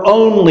 your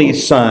only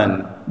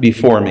son,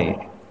 before me.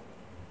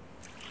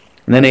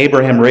 And then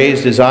Abraham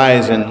raised his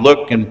eyes and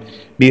looked, and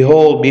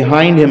behold,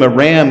 behind him a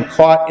ram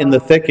caught in the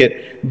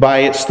thicket by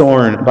its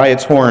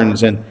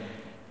horns. And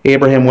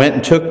Abraham went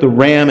and took the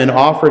ram and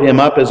offered him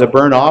up as a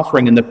burnt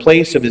offering in the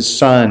place of his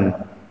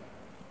son.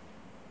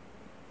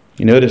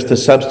 You notice the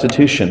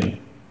substitution.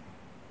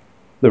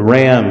 The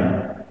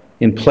ram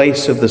in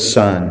place of the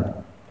son.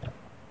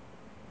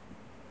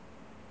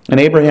 And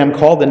Abraham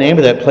called the name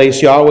of that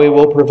place Yahweh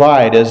will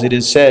provide, as it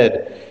is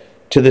said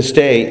to this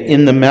day,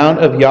 in the mount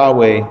of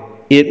Yahweh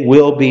it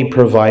will be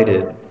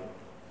provided.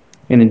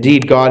 And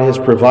indeed God has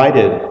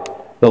provided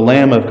the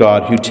Lamb of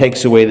God who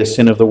takes away the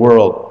sin of the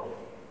world.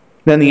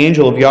 Then the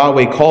angel of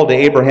Yahweh called to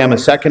Abraham a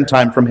second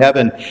time from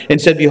heaven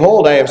and said,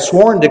 Behold, I have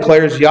sworn,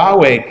 declares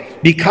Yahweh,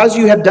 because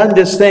you have done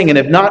this thing and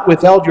have not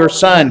withheld your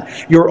son,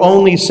 your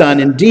only son.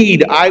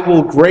 Indeed, I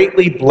will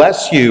greatly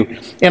bless you,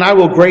 and I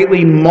will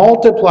greatly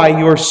multiply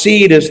your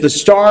seed as the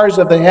stars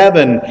of the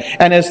heaven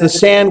and as the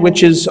sand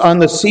which is on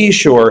the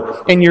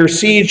seashore. And your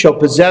seed shall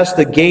possess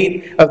the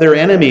gate of their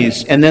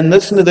enemies. And then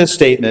listen to this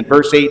statement,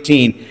 verse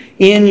 18.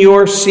 In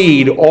your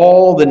seed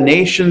all the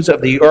nations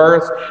of the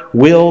earth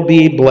will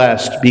be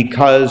blessed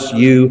because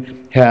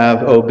you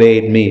have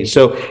obeyed me.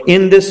 So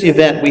in this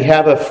event, we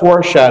have a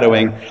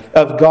foreshadowing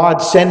of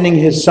God sending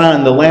his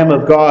Son, the Lamb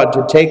of God,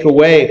 to take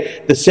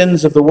away the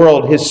sins of the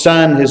world, his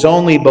Son, his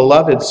only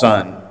beloved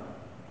Son.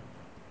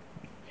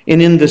 And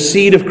in the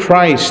seed of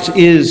Christ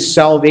is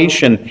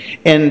salvation,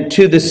 and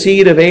to the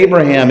seed of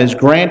Abraham is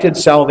granted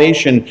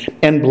salvation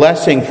and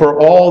blessing for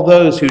all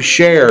those who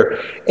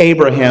share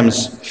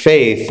Abraham's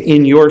faith.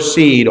 In your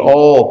seed,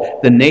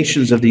 all the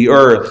nations of the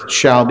earth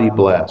shall be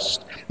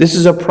blessed. This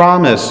is a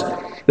promise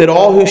that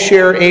all who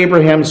share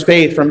Abraham's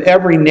faith from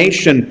every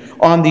nation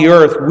on the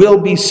earth will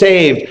be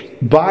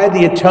saved by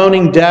the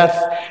atoning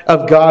death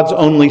of God's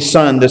only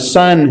Son, the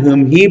Son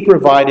whom he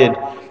provided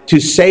to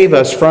save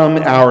us from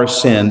our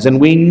sins. And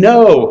we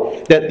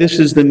know that this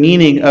is the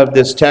meaning of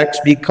this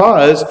text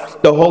because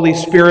the Holy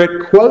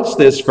Spirit quotes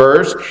this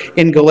verse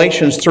in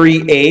Galatians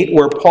 3:8,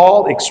 where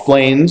Paul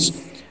explains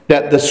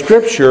that the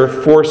Scripture,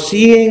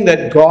 foreseeing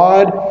that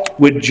God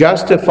would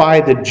justify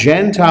the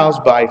Gentiles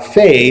by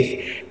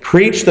faith,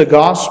 preached the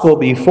gospel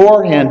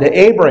beforehand to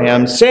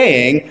Abraham,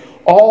 saying,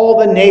 all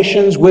the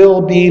nations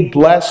will be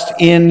blessed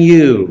in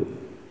you.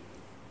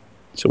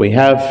 So we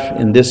have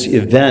in this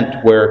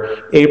event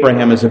where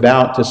Abraham is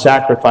about to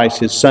sacrifice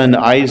his son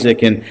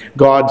Isaac, and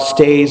God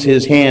stays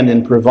his hand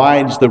and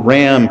provides the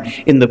ram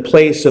in the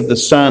place of the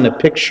son, a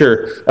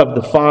picture of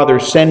the Father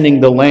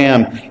sending the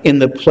lamb in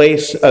the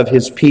place of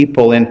his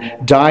people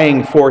and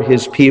dying for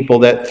his people,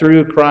 that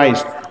through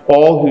Christ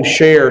all who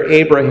share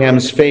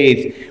Abraham's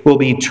faith will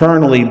be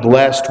eternally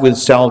blessed with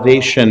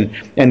salvation.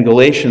 And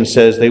Galatians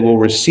says they will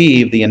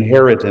receive the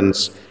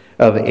inheritance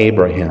of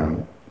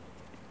Abraham.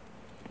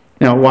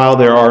 Now, while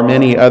there are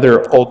many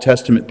other Old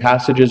Testament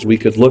passages we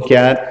could look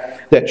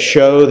at that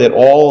show that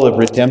all of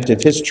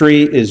redemptive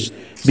history is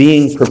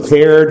being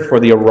prepared for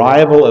the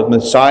arrival of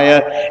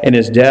Messiah and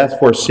his death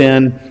for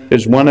sin,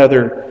 there's one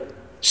other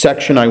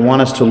section I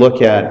want us to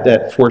look at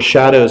that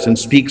foreshadows and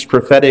speaks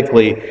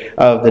prophetically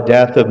of the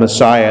death of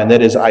Messiah, and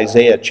that is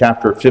Isaiah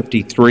chapter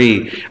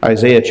 53.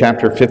 Isaiah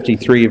chapter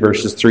 53,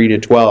 verses 3 to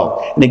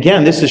 12. And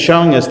again, this is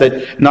showing us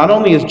that not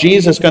only is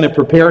Jesus going to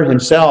prepare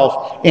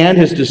himself and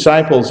his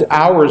disciples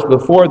hours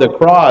before the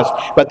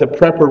cross, but the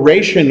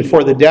preparation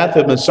for the death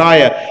of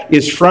Messiah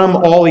is from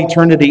all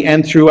eternity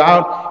and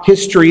throughout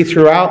history,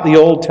 throughout the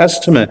Old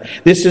Testament.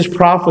 This is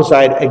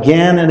prophesied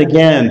again and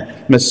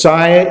again.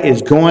 Messiah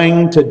is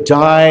going to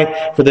die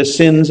for the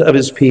sins of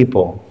his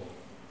people.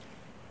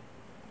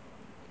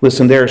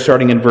 Listen there,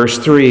 starting in verse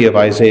 3 of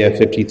Isaiah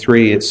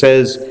 53. It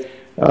says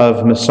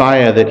of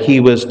Messiah that he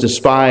was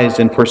despised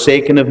and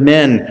forsaken of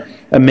men,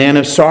 a man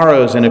of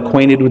sorrows and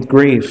acquainted with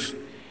grief.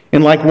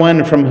 And like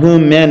one from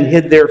whom men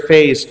hid their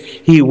face,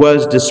 he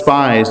was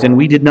despised, and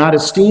we did not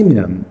esteem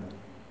him.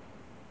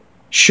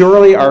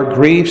 Surely our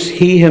griefs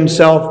he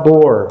himself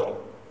bore,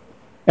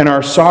 and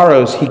our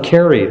sorrows he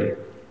carried.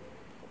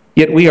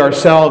 Yet we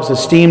ourselves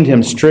esteemed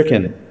him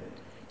stricken,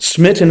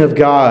 smitten of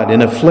God,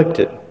 and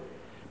afflicted.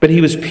 But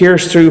he was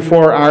pierced through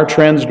for our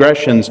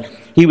transgressions.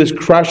 He was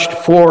crushed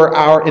for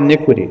our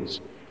iniquities.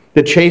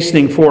 The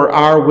chastening for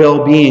our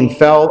well-being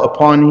fell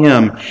upon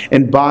him,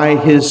 and by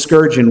his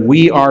scourging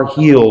we are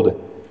healed.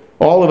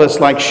 All of us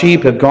like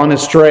sheep have gone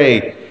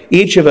astray.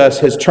 Each of us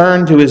has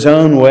turned to his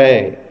own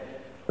way.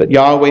 But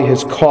Yahweh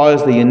has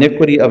caused the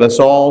iniquity of us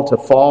all to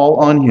fall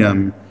on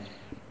him.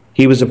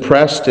 He was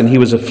oppressed and he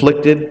was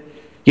afflicted,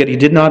 yet he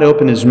did not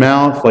open his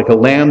mouth. Like a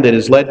lamb that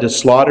is led to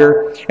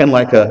slaughter, and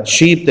like a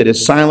sheep that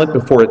is silent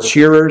before its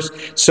shearers,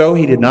 so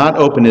he did not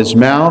open his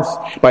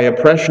mouth. By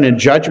oppression and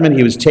judgment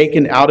he was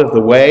taken out of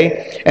the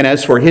way. And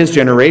as for his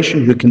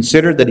generation, who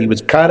considered that he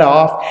was cut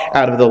off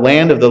out of the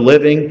land of the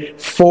living,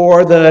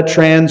 for the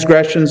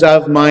transgressions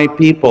of my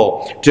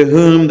people, to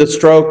whom the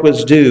stroke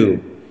was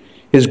due,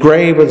 his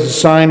grave was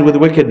assigned with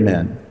wicked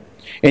men.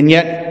 And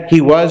yet he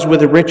was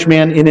with a rich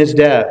man in his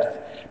death,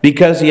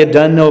 because he had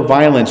done no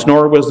violence,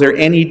 nor was there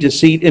any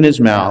deceit in his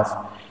mouth.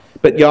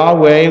 But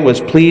Yahweh was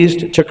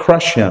pleased to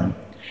crush him,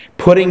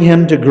 putting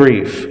him to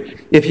grief,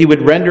 if he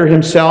would render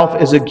himself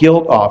as a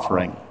guilt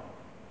offering.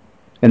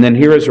 And then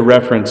here is a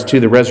reference to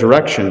the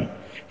resurrection.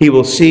 He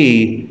will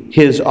see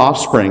his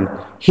offspring.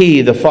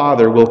 He, the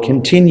Father, will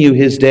continue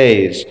his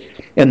days,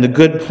 and the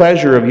good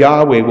pleasure of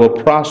Yahweh will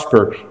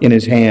prosper in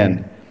his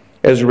hand.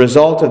 As a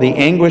result of the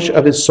anguish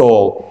of his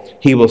soul,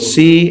 he will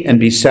see and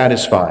be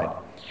satisfied.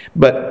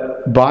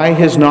 But by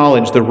his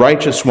knowledge, the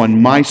righteous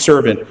one, my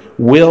servant,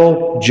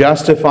 will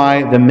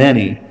justify the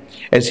many,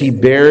 as he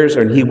bears,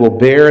 and he will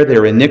bear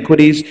their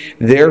iniquities.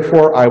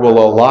 Therefore I will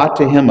allot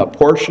to him a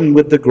portion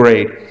with the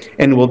great,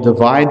 and will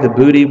divide the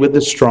booty with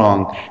the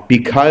strong,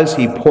 because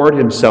he poured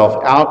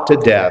himself out to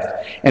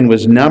death, and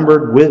was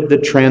numbered with the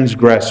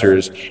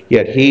transgressors.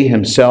 Yet he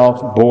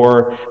himself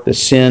bore the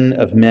sin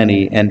of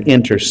many, and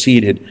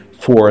interceded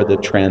for the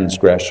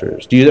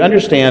transgressors. Do you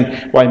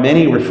understand why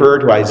many refer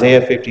to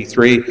Isaiah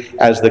 53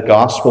 as the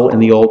gospel in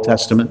the Old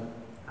Testament?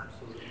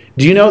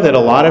 Do you know that a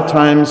lot of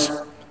times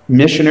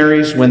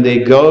missionaries, when they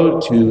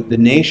go to the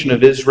nation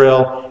of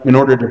Israel in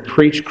order to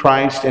preach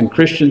Christ, and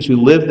Christians who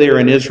live there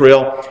in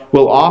Israel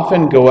will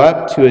often go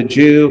up to a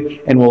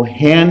Jew and will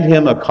hand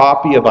him a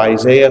copy of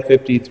Isaiah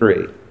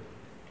 53.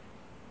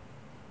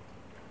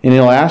 And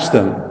he'll ask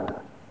them,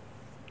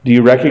 do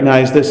you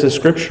recognize this as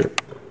Scripture?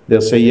 They'll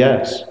say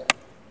yes.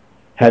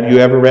 Have you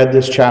ever read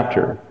this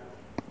chapter?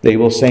 They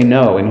will say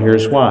no, and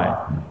here's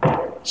why.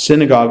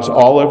 Synagogues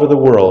all over the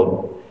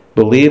world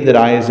believe that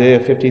Isaiah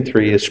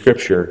 53 is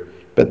Scripture,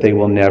 but they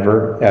will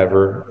never,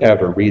 ever,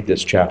 ever read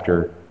this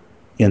chapter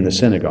in the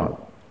synagogue.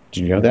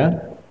 Did you know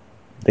that?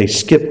 They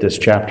skip this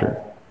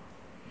chapter.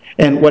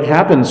 And what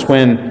happens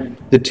when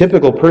the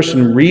typical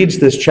person reads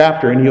this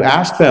chapter and you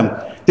ask them,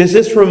 does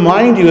this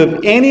remind you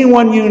of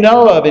anyone you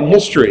know of in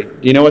history?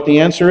 Do you know what the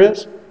answer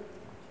is?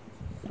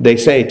 They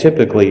say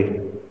typically,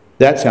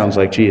 that sounds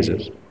like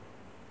Jesus.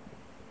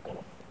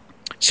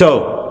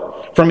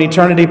 So, from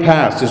eternity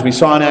past, as we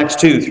saw in Acts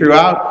 2,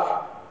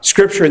 throughout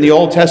Scripture in the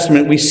Old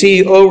Testament, we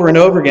see over and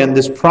over again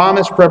this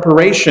promised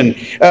preparation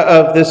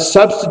of this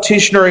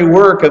substitutionary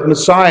work of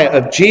Messiah,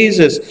 of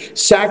Jesus'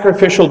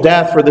 sacrificial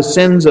death for the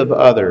sins of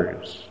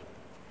others.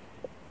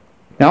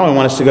 Now I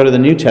want us to go to the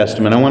New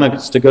Testament. I want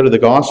us to go to the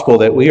gospel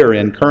that we are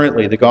in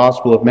currently, the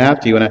Gospel of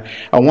Matthew. And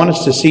I want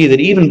us to see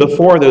that even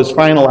before those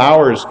final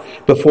hours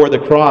before the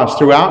cross,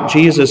 throughout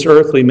Jesus'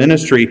 earthly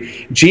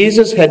ministry,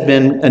 Jesus had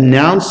been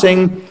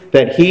announcing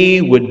that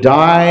he would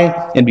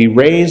die and be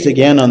raised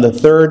again on the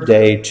third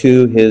day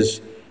to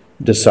his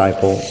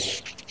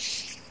disciples.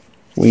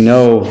 We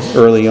know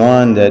early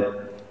on that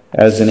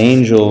as an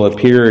angel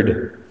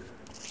appeared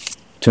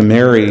to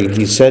Mary,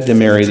 he said to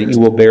Mary that you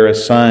will bear a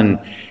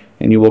son,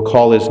 and you will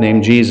call his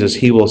name Jesus.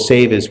 He will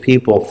save his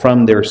people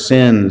from their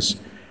sins.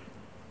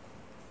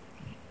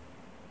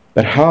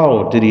 But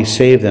how did he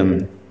save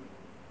them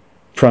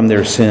from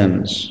their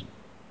sins?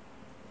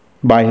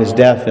 By his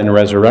death and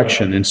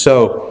resurrection. And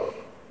so,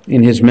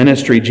 in his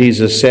ministry,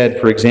 Jesus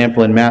said, for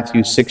example, in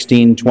Matthew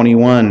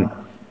 16:21,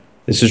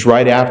 this is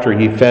right after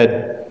he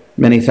fed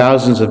many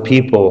thousands of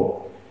people.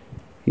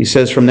 He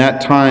says, from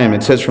that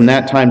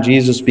time,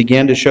 Jesus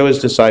began to show his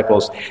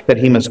disciples that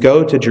he must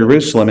go to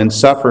Jerusalem and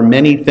suffer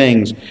many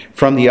things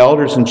from the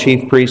elders and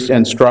chief priests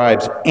and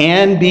scribes,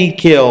 and be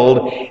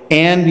killed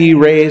and be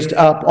raised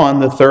up on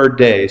the third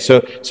day.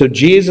 So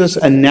Jesus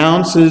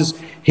announces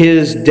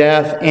his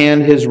death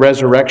and his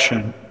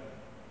resurrection.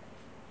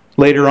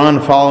 Later on,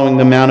 following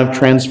the Mount of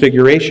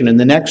Transfiguration in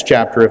the next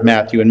chapter of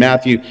Matthew, in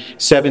Matthew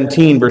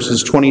 17,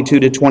 verses 22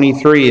 to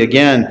 23,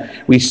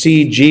 again, we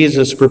see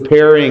Jesus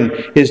preparing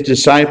his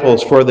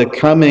disciples for the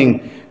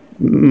coming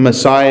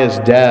Messiah's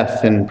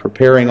death, and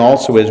preparing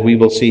also, as we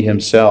will see,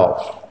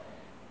 himself.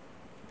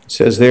 It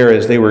says there,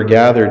 as they were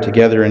gathered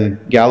together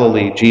in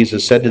Galilee,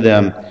 Jesus said to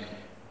them,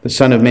 the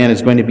Son of Man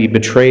is going to be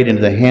betrayed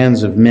into the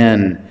hands of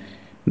men.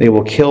 They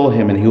will kill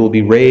him, and he will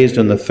be raised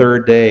on the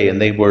third day.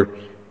 And they were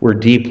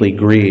deeply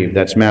grieved.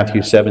 That's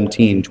Matthew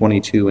 17,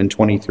 22 and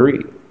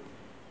 23.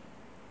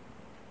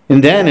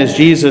 And then as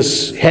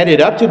Jesus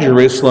headed up to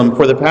Jerusalem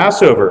for the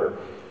Passover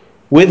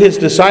with his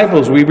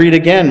disciples, we read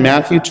again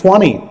Matthew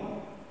 20,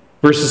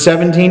 verses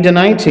 17 to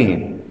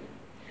 19.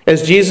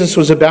 As Jesus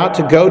was about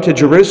to go to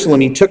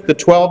Jerusalem, he took the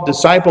 12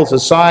 disciples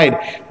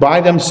aside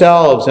by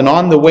themselves, and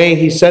on the way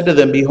he said to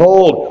them,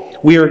 behold,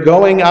 we are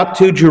going up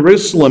to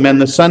Jerusalem,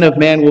 and the Son of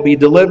Man will be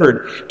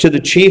delivered to the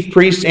chief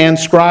priests and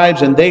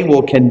scribes, and they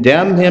will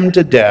condemn him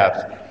to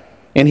death,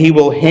 and he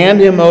will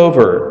hand him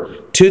over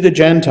to the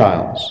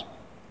Gentiles,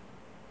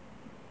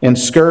 and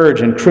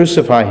scourge and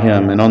crucify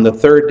him, and on the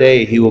third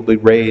day he will be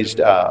raised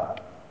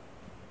up.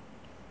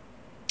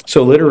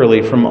 So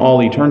literally from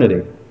all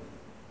eternity,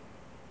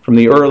 from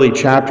the early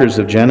chapters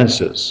of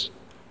Genesis,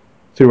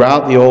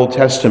 throughout the Old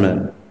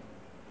Testament,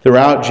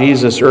 throughout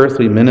Jesus'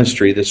 earthly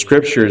ministry, the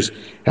Scriptures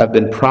have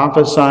been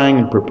prophesying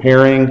and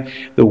preparing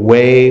the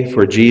way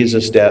for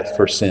Jesus' death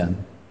for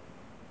sin.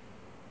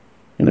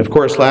 And of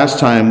course, last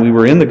time we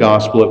were in the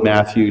Gospel of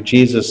Matthew,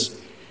 Jesus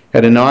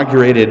had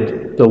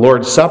inaugurated the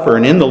Lord's Supper,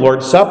 and in the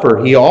Lord's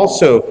Supper, he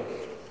also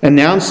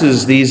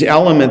announces these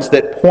elements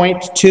that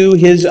point to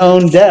his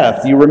own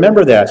death. You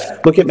remember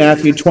that. Look at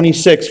Matthew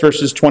 26,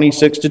 verses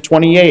 26 to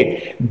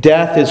 28.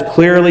 Death is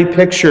clearly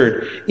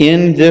pictured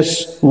in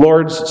this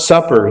Lord's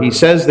Supper. He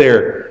says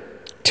there,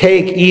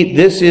 take, eat,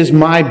 this is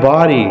my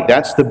body.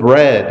 That's the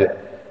bread.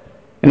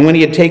 And when he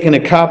had taken a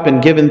cup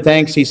and given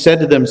thanks, he said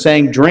to them,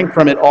 saying, drink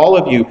from it, all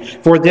of you,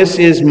 for this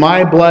is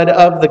my blood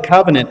of the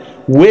covenant,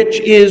 which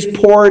is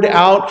poured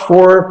out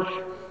for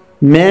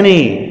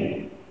many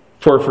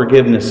for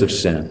forgiveness of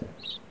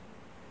sins.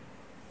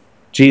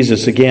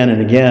 Jesus again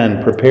and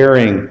again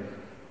preparing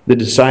the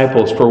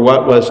disciples for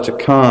what was to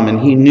come,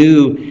 and he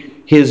knew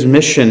his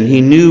mission. He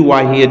knew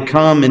why he had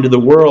come into the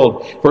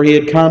world, for he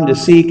had come to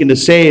seek and to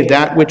save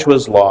that which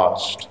was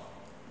lost.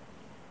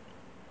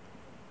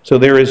 So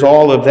there is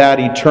all of that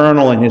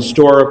eternal and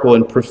historical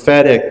and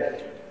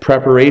prophetic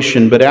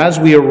preparation. But as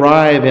we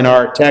arrive in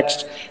our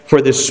text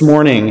for this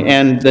morning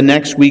and the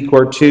next week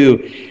or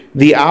two,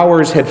 the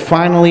hours had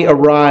finally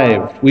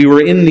arrived. We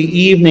were in the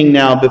evening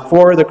now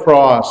before the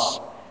cross.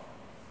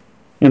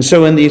 And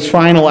so in these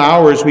final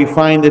hours, we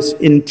find this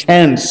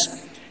intense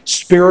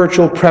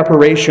spiritual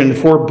preparation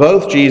for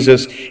both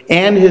Jesus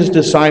and his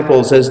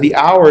disciples as the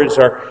hours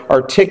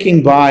are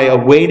ticking by,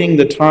 awaiting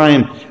the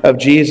time of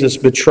Jesus'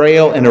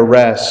 betrayal and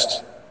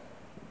arrest.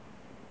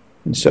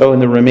 And so in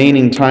the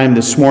remaining time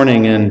this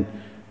morning and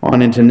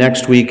on into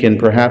next week and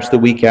perhaps the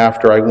week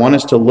after, I want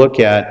us to look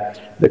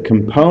at the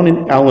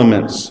component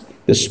elements,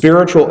 the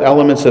spiritual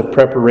elements of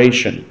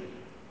preparation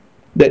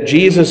that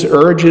Jesus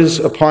urges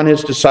upon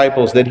his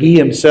disciples, that he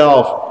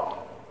himself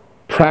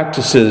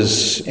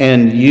practices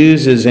and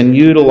uses and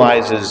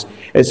utilizes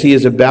as he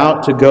is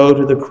about to go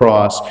to the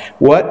cross.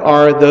 What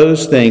are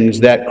those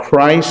things that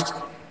Christ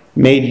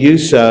made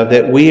use of,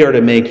 that we are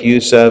to make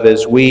use of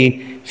as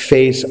we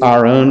face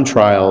our own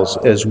trials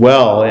as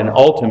well, and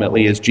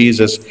ultimately as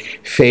Jesus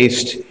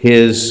faced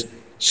his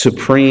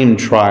supreme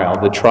trial,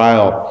 the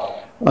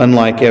trial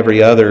unlike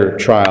every other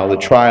trial, the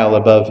trial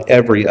above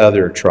every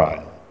other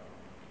trial.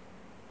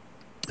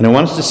 And I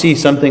want us to see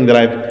something that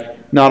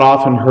I've not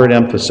often heard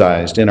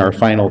emphasized in our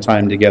final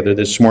time together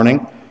this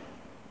morning.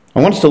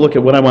 I want us to look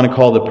at what I want to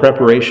call the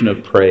preparation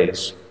of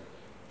praise.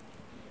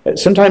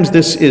 Sometimes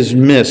this is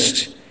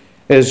missed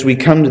as we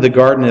come to the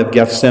Garden of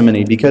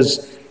Gethsemane,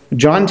 because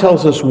John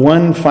tells us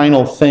one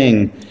final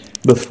thing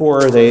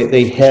before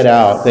they head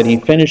out, that he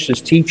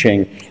finishes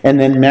teaching. And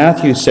then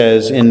Matthew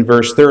says in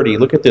verse 30,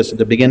 look at this, at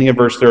the beginning of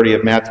verse 30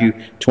 of Matthew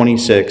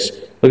 26,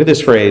 look at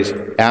this phrase,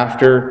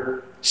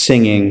 after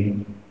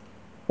singing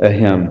a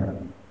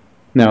hymn.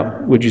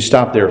 Now, would you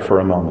stop there for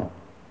a moment?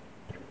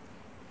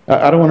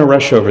 I don't want to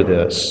rush over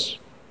this.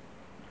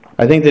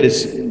 I think that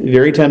it's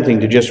very tempting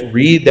to just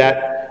read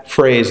that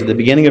phrase at the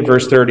beginning of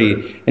verse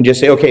 30 and just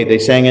say, okay, they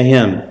sang a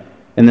hymn,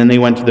 and then they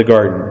went to the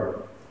garden.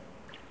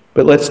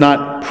 But let's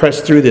not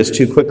press through this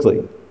too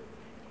quickly.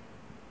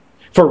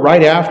 For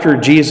right after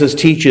Jesus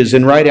teaches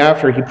and right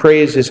after he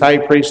prays his high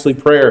priestly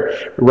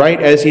prayer, right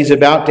as he's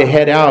about to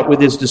head out with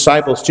his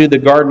disciples to the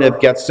Garden of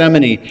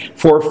Gethsemane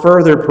for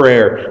further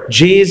prayer,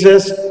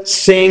 Jesus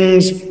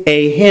sings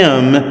a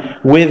hymn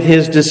with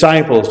his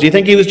disciples. Do you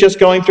think he was just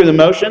going through the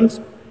motions?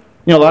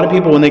 You know, a lot of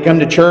people, when they come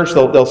to church,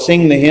 they'll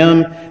sing the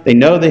hymn. They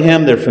know the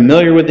hymn. They're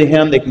familiar with the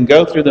hymn. They can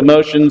go through the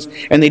motions,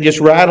 and they just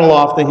rattle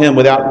off the hymn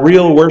without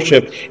real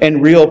worship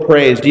and real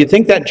praise. Do you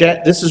think that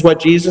this is what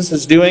Jesus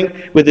is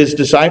doing with his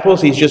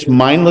disciples? He's just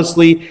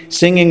mindlessly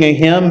singing a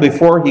hymn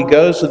before he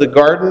goes to the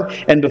garden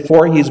and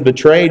before he's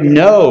betrayed?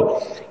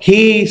 No,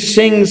 he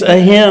sings a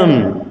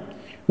hymn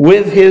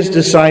with his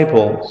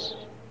disciples.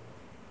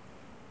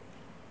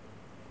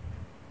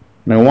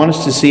 And I want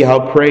us to see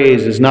how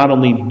praise is not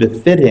only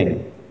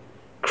befitting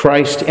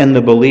Christ and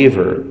the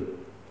believer,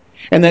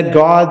 and that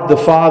God the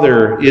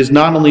Father is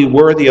not only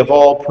worthy of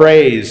all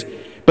praise,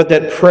 but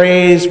that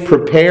praise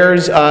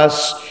prepares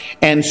us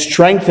and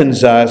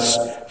strengthens us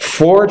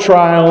for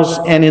trials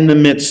and in the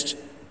midst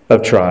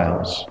of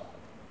trials.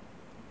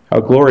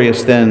 How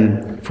glorious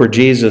then for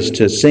Jesus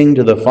to sing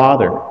to the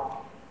Father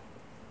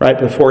right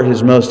before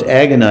his most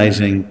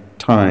agonizing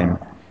time,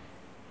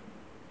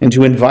 and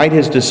to invite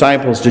his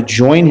disciples to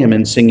join him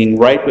in singing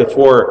right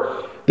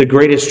before the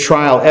greatest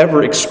trial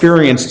ever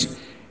experienced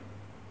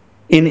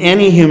in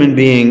any human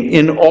being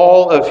in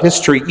all of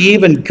history.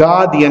 Even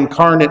God, the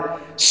incarnate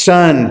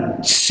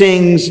Son,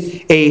 sings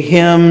a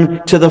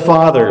hymn to the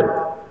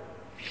Father.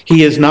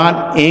 He is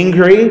not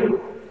angry.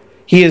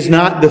 He is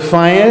not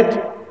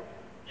defiant.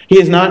 He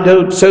is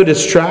not so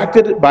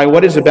distracted by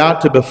what is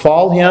about to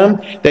befall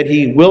him that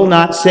he will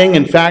not sing.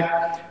 In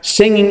fact,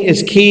 singing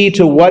is key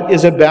to what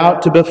is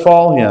about to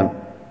befall him.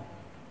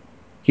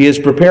 He is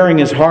preparing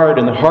his heart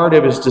and the heart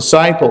of his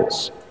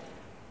disciples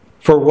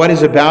for what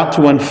is about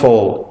to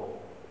unfold.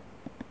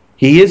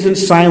 He isn't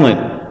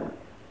silent.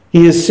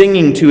 He is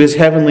singing to his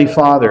heavenly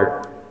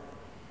Father.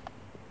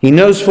 He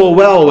knows full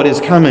well what is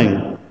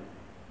coming.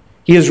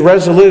 He is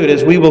resolute,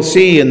 as we will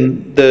see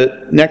in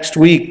the next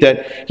week,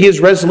 that he is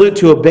resolute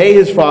to obey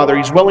his Father.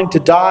 He's willing to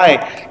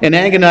die an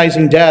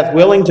agonizing death,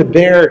 willing to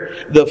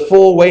bear the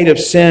full weight of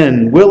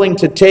sin, willing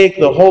to take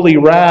the holy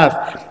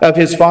wrath of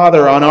his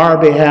Father on our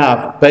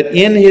behalf. But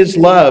in his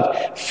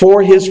love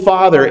for his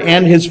Father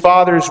and his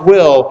Father's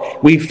will,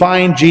 we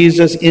find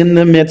Jesus in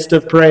the midst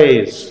of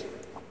praise.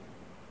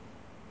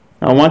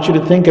 I want you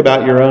to think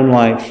about your own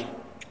life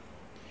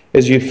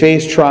as you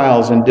face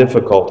trials and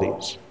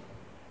difficulties.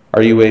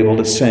 Are you able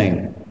to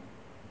sing?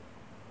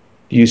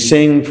 Do you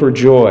sing for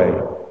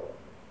joy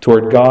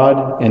toward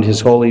God and his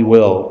holy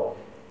will?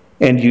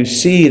 And you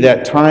see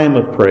that time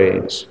of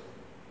praise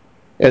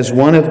as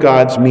one of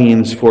God's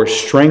means for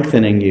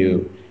strengthening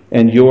you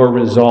and your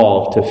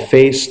resolve to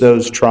face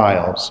those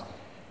trials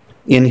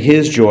in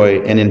His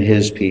joy and in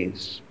His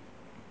peace.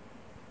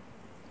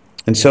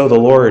 And so the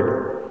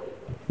Lord,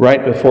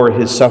 right before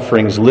His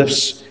sufferings,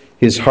 lifts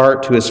His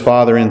heart to His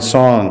Father in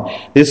song.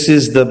 This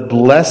is the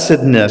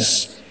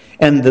blessedness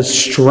and the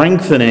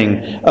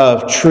strengthening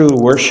of true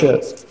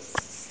worship.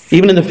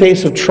 Even in the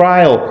face of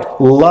trial,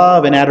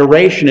 love and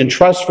adoration and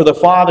trust for the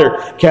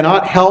Father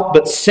cannot help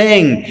but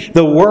sing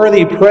the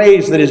worthy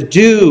praise that is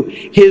due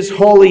His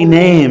holy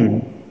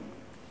name.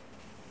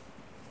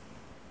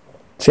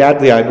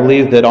 Sadly, I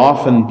believe that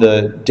often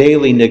the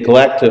daily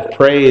neglect of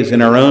praise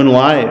in our own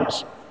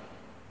lives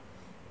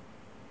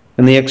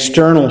and the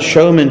external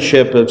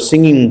showmanship of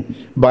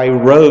singing by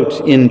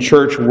rote in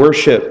church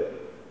worship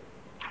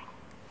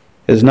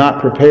has not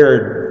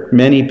prepared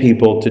many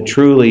people to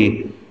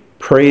truly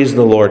praise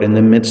the Lord in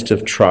the midst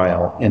of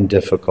trial and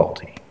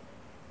difficulty.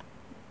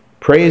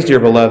 Praise, dear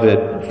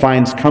beloved,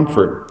 finds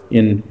comfort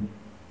in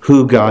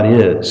who God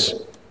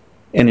is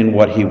and in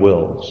what He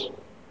wills.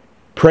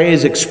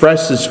 Praise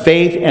expresses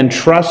faith and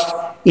trust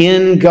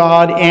in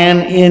God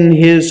and in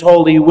His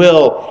holy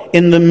will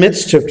in the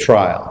midst of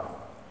trial.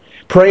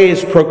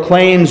 Praise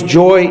proclaims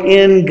joy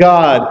in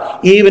God,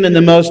 even in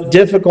the most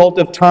difficult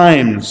of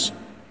times,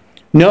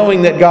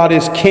 knowing that God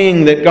is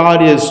King, that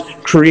God is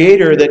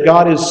Creator, that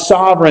God is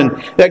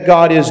sovereign, that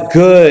God is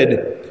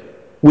good.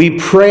 We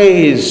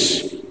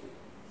praise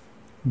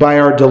by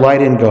our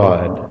delight in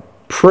God.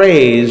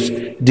 Praise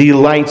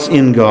delights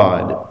in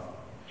God.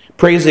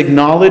 Praise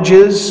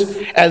acknowledges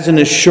as an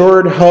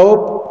assured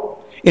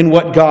hope in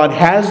what God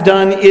has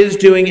done, is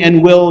doing,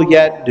 and will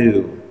yet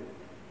do.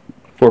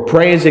 For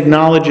praise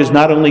acknowledges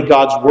not only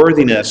God's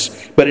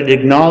worthiness, but it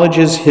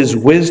acknowledges His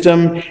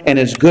wisdom and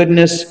His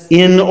goodness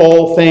in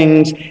all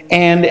things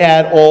and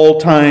at all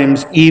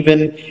times,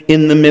 even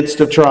in the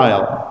midst of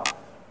trial.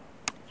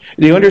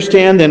 Do you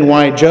understand then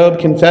why Job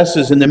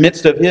confesses in the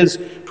midst of his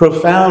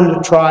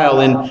profound trial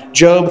in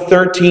Job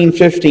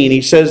 13:15?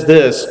 He says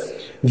this,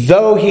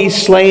 "Though He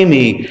slay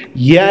me,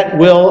 yet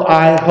will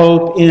I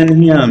hope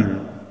in Him."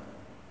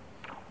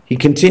 He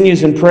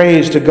continues in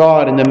praise to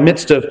God in the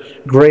midst of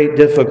great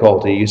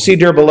difficulty. You see,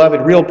 dear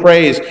beloved, real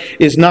praise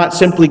is not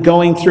simply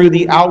going through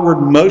the outward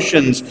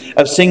motions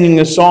of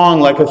singing a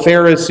song like a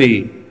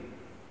Pharisee.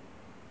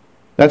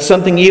 That's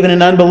something even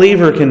an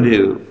unbeliever can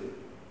do.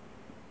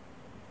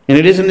 And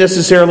it isn't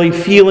necessarily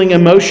feeling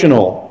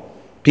emotional.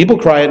 People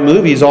cry at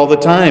movies all the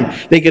time.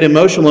 They get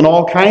emotional in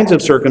all kinds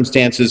of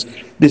circumstances.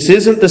 This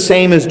isn't the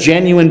same as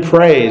genuine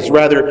praise.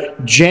 Rather,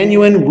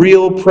 genuine,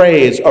 real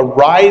praise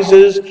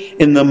arises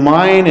in the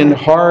mind and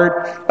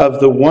heart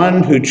of the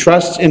one who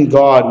trusts in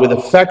God with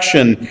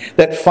affection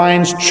that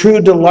finds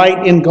true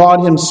delight in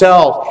God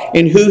Himself,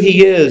 in who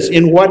He is,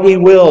 in what He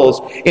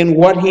wills, in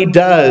what He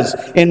does,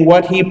 in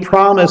what He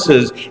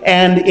promises,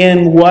 and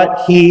in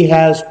what He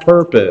has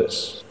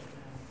purposed.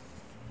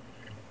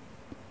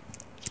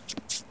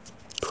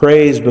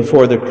 Praise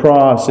before the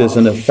cross is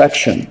an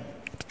affection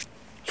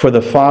for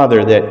the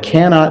Father that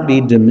cannot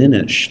be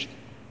diminished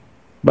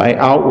by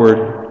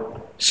outward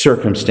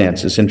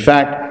circumstances. In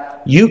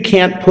fact, you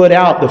can't put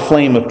out the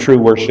flame of true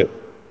worship.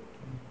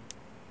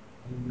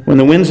 When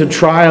the winds of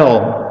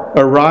trial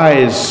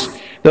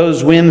arise,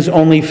 those winds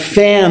only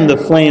fan the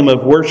flame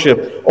of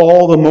worship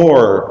all the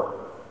more.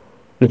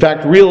 In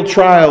fact, real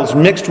trials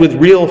mixed with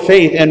real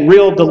faith and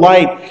real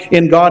delight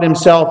in God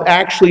Himself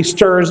actually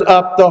stirs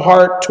up the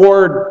heart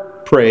toward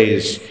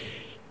praise,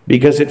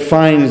 because it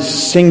finds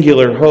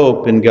singular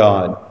hope in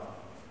God.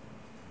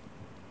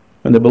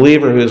 And the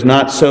believer who has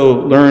not so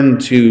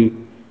learned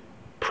to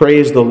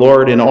praise the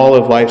Lord in all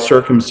of life's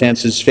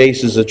circumstances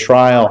faces a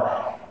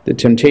trial. The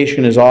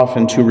temptation is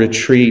often to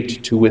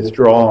retreat, to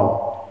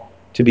withdraw,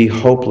 to be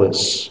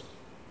hopeless.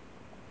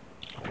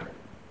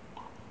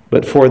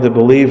 But for the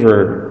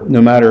believer,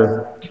 no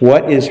matter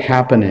what is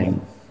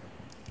happening,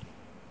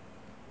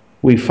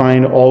 we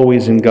find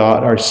always in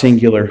God our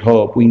singular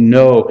hope. We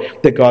know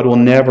that God will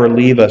never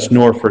leave us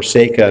nor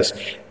forsake us.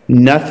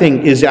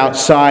 Nothing is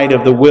outside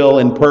of the will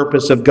and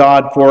purpose of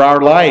God for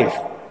our life.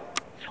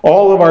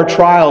 All of our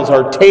trials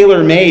are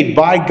tailor-made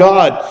by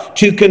God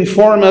to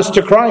conform us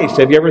to Christ.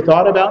 Have you ever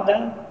thought about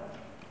that?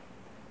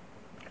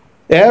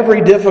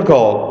 Every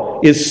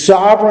difficulty is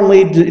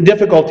sovereignly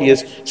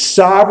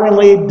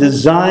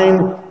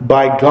designed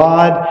by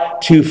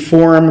God to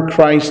form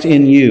Christ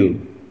in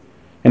you.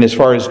 And as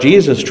far as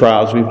Jesus'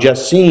 trials, we've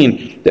just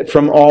seen that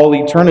from all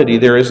eternity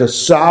there is a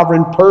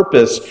sovereign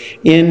purpose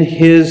in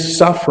His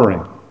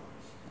suffering.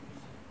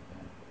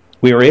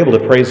 We are able to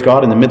praise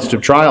God in the midst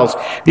of trials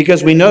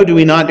because we know, do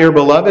we not, dear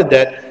beloved,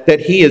 that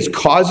He is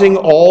causing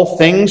all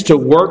things to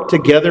work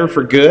together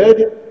for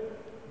good?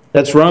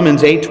 That's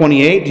Romans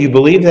 8:28. Do you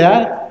believe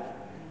that?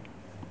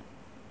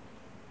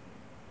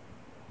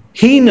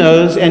 He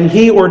knows and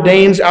He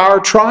ordains our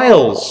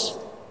trials.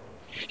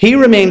 He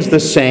remains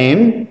the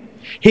same.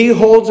 He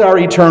holds our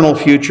eternal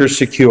future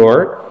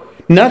secure.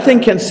 Nothing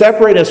can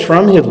separate us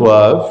from His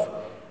love.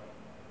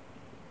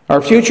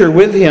 Our future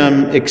with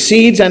Him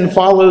exceeds and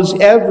follows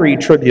every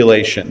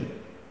tribulation.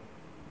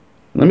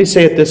 Let me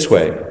say it this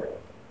way.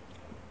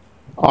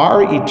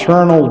 our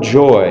eternal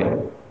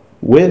joy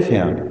with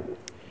him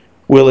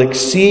will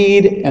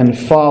exceed and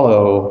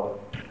follow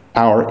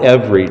our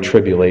every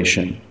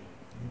tribulation.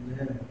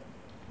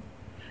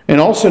 And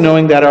also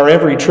knowing that our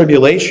every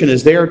tribulation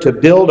is there to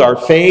build our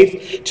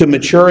faith, to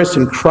mature us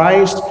in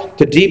Christ,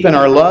 to deepen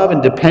our love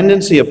and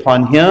dependency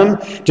upon him,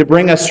 to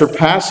bring us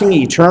surpassing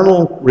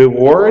eternal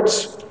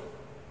rewards.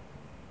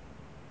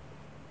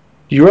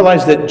 Do you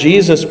realize that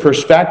Jesus'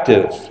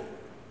 perspective,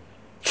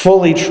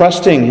 fully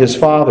trusting his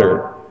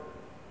Father,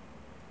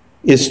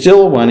 is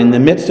still one in the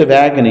midst of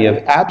agony of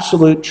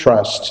absolute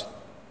trust,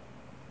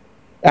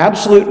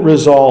 absolute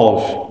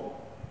resolve,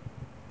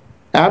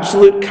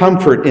 absolute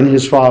comfort in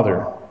his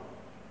Father?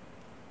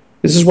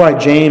 This is why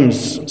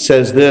James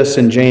says this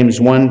in James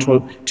 1,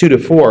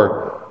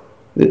 2-4.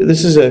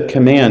 This is a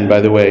command,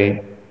 by the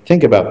way.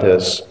 Think about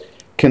this.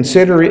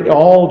 Consider it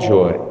all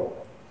joy,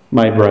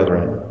 my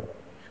brethren,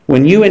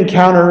 when you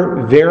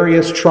encounter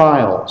various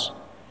trials,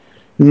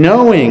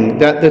 knowing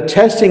that the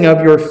testing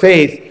of your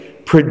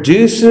faith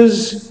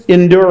produces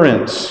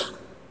endurance.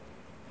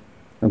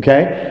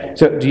 Okay?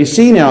 So do you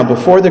see now,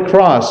 before the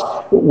cross,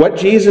 what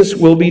Jesus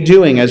will be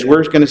doing, as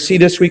we're going to see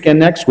this week and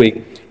next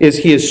week, is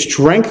he is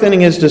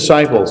strengthening his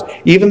disciples.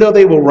 Even though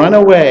they will run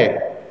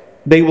away,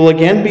 they will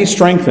again be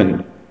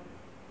strengthened.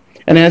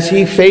 And as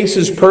he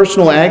faces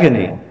personal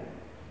agony,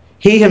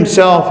 he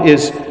himself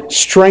is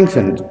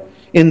strengthened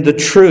in the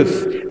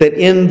truth that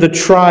in the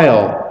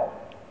trial,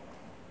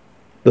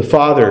 the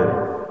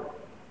Father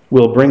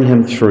will bring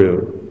him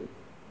through.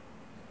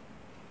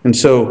 And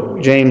so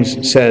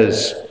James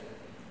says,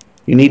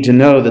 you need to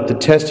know that the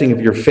testing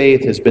of your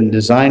faith has been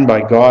designed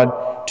by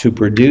God to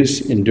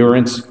produce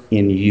endurance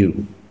in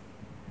you.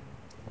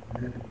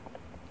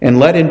 And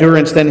let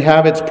endurance then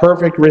have its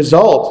perfect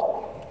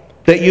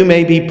result, that you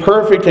may be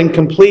perfect and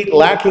complete,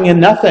 lacking in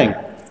nothing.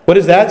 What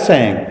is that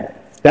saying?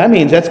 That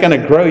means that's going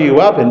to grow you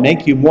up and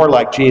make you more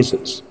like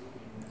Jesus,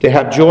 to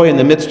have joy in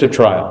the midst of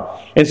trial.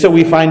 And so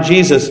we find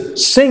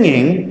Jesus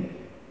singing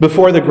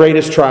before the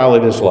greatest trial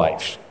of his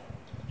life.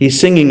 He's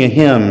singing a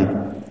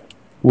hymn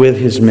with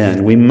his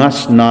men. We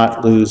must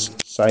not lose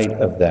sight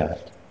of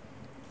that.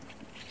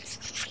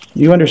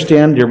 You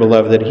understand, dear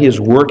beloved, that he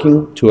is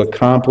working to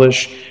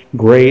accomplish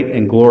great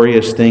and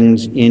glorious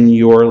things in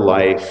your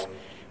life,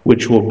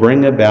 which will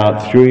bring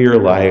about through your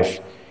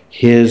life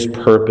his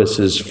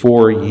purposes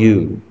for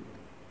you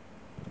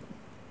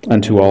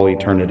unto all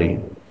eternity.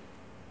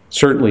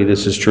 Certainly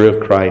this is true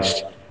of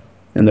Christ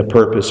and the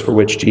purpose for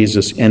which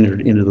Jesus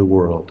entered into the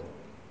world.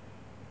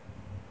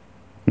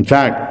 In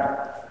fact,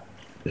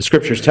 the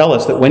Scriptures tell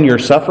us that when you're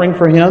suffering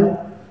for him,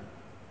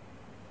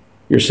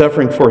 you're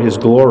suffering for his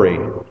glory,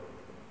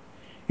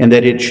 and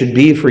that it should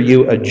be for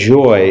you a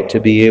joy to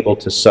be able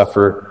to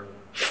suffer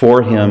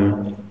for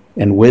him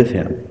and with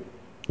him.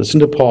 Listen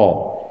to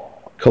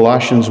Paul.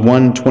 Colossians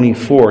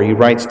 1:24, he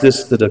writes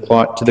this to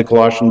the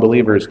Colossian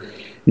believers.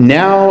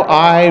 Now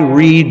I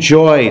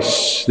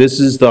rejoice. This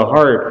is the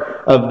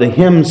heart of the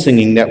hymn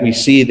singing that we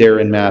see there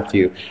in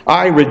Matthew.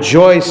 I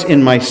rejoice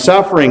in my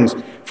sufferings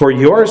for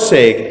your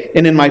sake,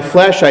 and in my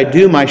flesh I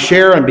do my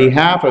share on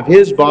behalf of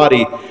his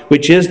body,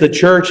 which is the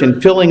church, in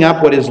filling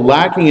up what is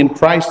lacking in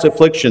Christ's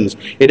afflictions.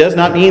 It does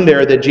not mean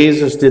there that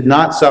Jesus did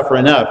not suffer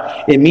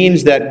enough. It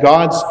means that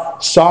God's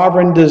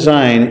sovereign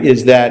design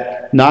is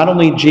that not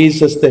only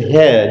Jesus the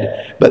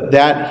head, but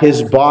that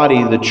his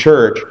body, the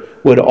church,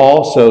 would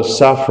also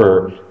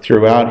suffer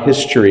throughout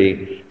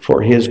history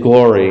for his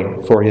glory,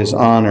 for his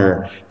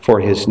honor,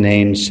 for his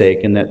name's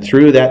sake. And that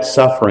through that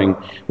suffering,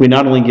 we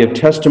not only give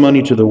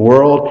testimony to the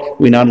world,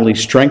 we not only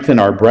strengthen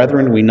our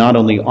brethren, we not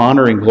only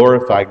honor and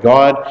glorify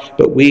God,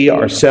 but we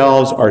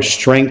ourselves are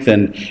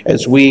strengthened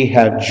as we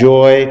have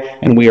joy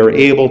and we are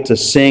able to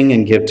sing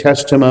and give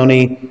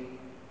testimony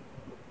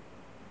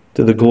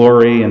to the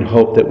glory and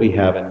hope that we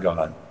have in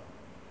God.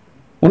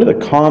 One of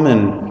the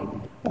common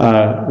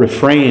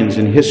refrains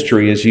in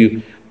history as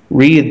you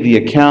read the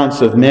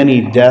accounts of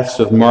many deaths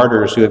of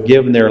martyrs who have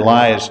given their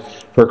lives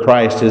for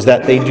Christ is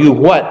that they do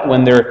what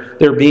when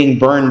they're being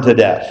burned to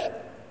death?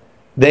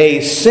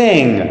 They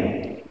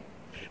sing.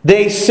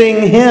 They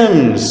sing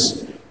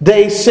hymns.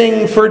 They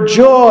sing for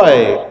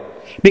joy.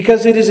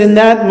 Because it is in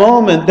that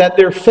moment that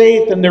their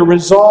faith and their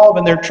resolve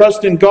and their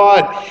trust in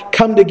God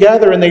come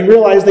together and they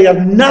realize they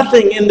have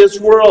nothing in this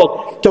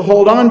world to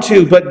hold on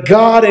to but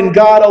God and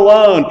God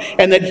alone,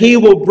 and that he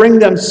will bring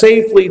them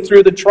safely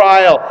through the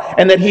trial,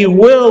 and that he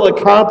will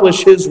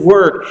accomplish his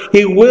work.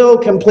 He will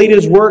complete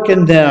his work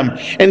in them.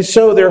 And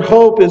so their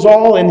hope is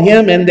all in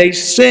him, and they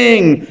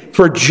sing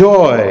for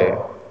joy.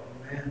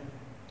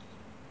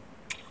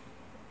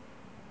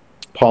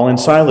 Paul and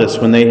Silas,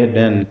 when they had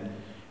been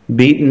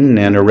beaten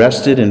and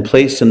arrested and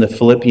placed in the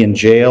Philippian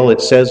jail,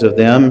 it says of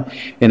them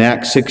in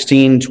Acts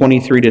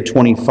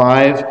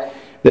 16:23-25,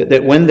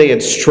 that when they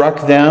had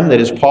struck them,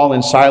 that is Paul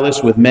and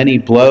Silas, with many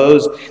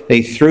blows,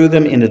 they threw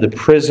them into the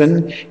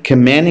prison,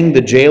 commanding the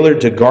jailer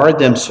to guard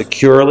them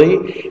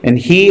securely. And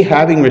he,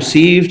 having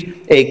received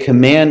a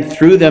command,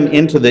 threw them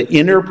into the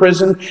inner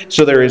prison,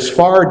 so they're as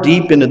far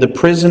deep into the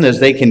prison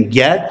as they can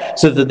get,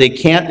 so that they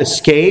can't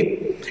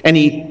escape. and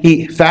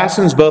he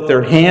fastens both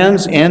their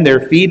hands and their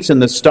feet in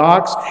the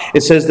stocks.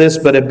 It says this,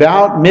 but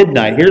about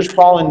midnight, here's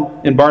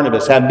Paul and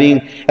Barnabas having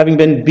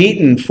been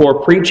beaten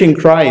for preaching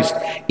Christ,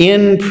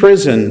 in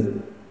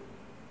prison,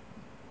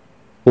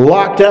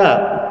 locked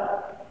up.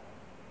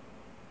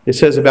 It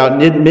says about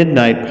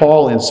midnight,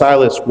 Paul and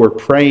Silas were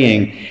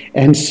praying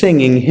and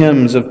singing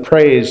hymns of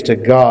praise to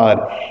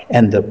God,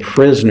 and the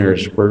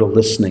prisoners were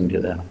listening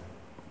to them.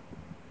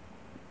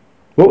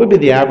 What would be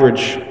the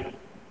average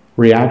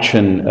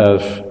reaction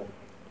of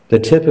the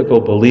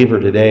typical believer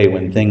today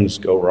when things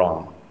go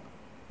wrong,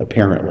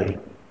 apparently?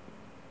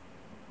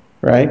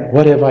 Right?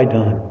 What have I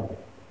done?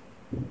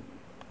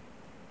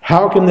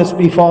 How can this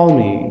befall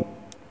me?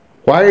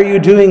 Why are you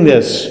doing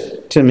this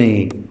to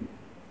me?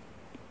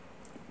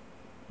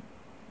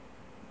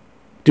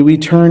 Do we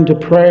turn to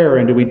prayer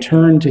and do we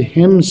turn to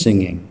hymn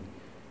singing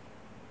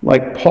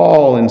like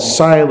Paul and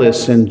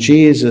Silas and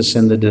Jesus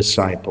and the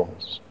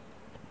disciples?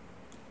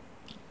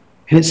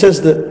 And it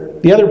says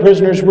that the other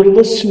prisoners were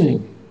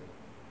listening.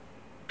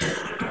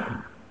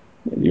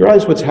 You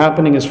realize what's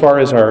happening as far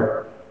as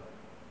our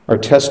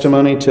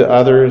testimony to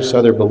others,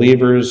 other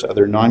believers,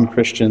 other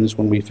non-Christians,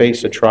 when we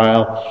face a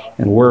trial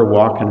and we're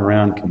walking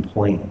around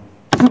complaining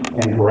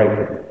and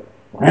griping.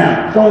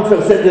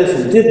 So-and-so said this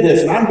and did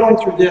this, and I'm going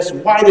through this,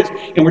 and why this?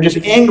 And we're just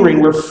angry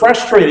and we're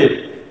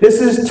frustrated. This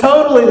is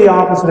totally the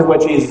opposite of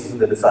what Jesus and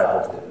the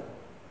disciples did.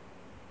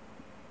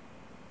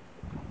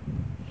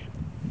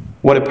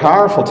 What a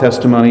powerful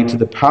testimony to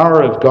the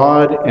power of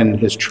God and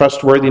his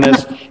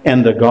trustworthiness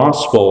and the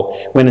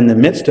gospel when in the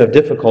midst of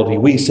difficulty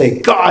we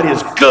say, God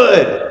is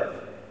good.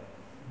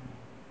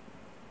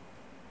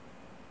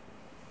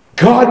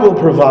 God will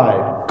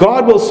provide.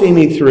 God will see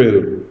me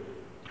through.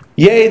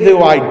 Yea,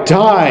 though I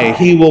die,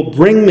 he will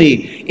bring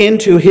me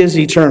into his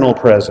eternal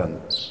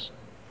presence.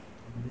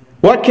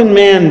 What can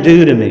man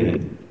do to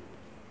me?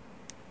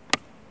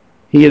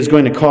 He is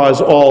going to cause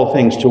all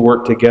things to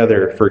work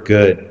together for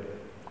good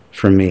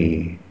for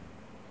me.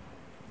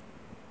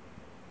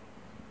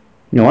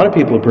 You know, a lot of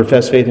people who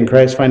profess faith in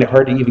Christ find it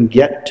hard to even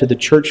get to the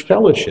church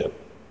fellowship,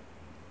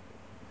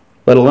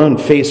 let alone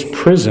face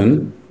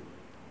prison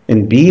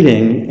and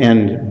beating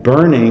and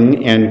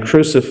burning and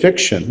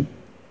crucifixion.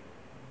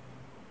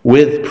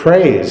 With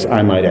praise,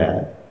 I might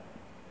add.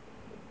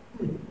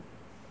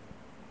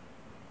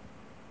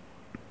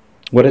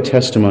 What a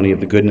testimony of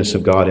the goodness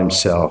of God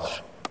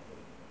himself.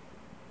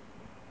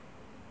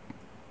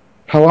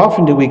 How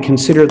often do we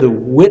consider the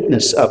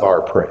witness of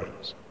our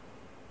praise?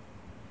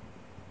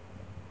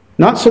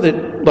 Not so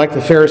that, like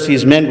the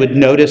Pharisees, men would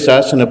notice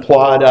us and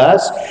applaud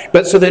us,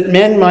 but so that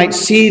men might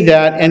see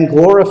that and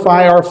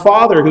glorify our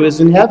Father who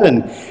is in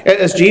heaven.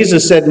 As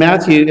Jesus said in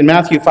Matthew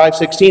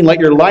 5:16, let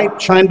your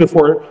light shine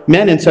before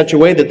men in such a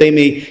way that they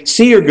may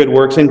see your good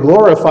works and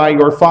glorify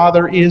your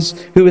Father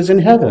who is in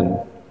heaven.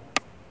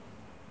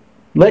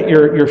 Let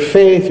your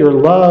faith, your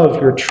love,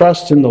 your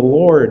trust in the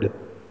Lord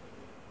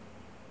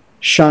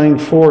shine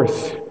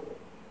forth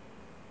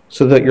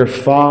so that your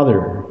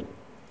Father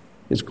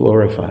is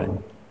glorified.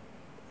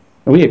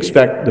 And we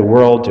expect the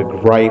world to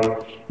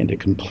gripe and to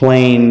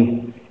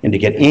complain and to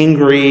get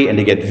angry and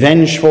to get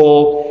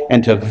vengeful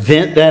and to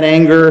vent that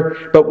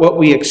anger. But what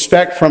we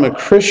expect from a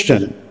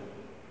Christian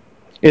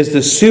is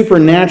the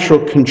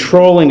supernatural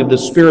controlling of the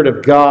Spirit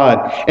of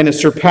God and a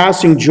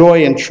surpassing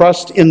joy and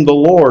trust in the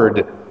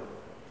Lord,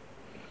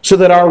 so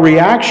that our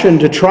reaction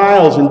to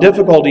trials and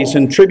difficulties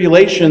and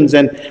tribulations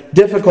and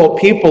difficult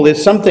people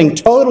is something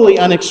totally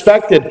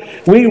unexpected.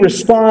 We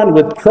respond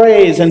with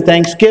praise and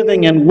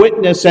thanksgiving and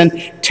witness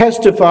and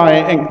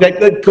testify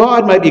that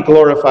God might be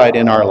glorified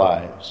in our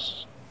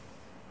lives.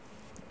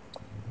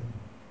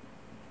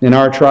 In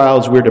our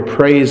trials, we're to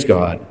praise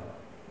God,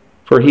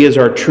 for he is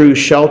our true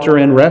shelter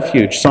and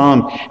refuge.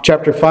 Psalm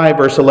chapter 5,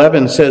 verse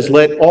 11 says,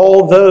 let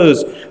all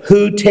those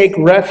who take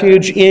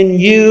refuge in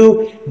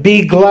you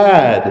be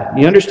glad.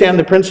 You understand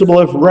the principle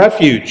of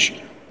refuge.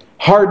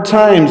 Hard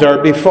times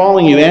are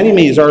befalling you.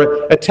 Enemies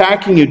are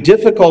attacking you.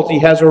 Difficulty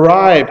has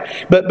arrived.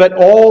 But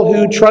all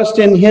who trust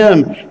in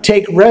him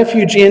take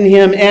refuge in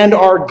him and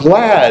are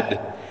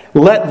glad.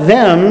 Let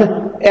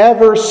them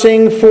ever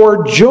sing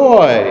for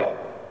joy,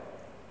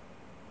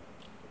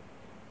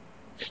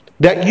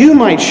 that you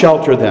might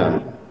shelter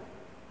them,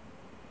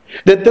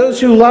 that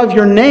those who love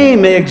your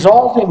name may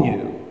exalt in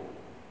you.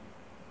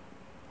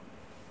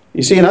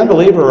 You see, an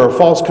unbeliever or a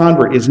false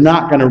convert is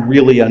not going to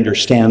really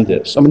understand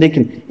this. I mean, they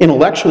can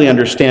intellectually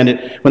understand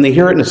it when they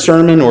hear it in a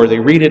sermon or they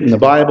read it in the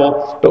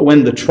Bible, but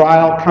when the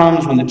trial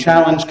comes, when the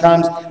challenge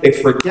comes, they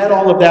forget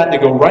all of that. They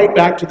go right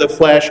back to the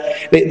flesh.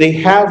 They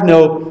have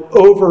no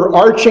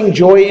overarching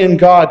joy in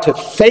God to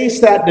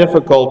face that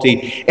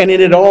difficulty and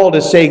in it all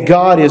to say,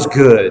 God is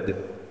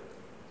good.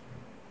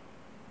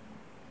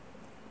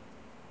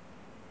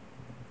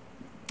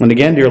 And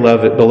again, dear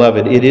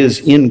beloved, it is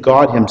in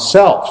God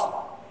himself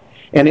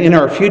and in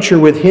our future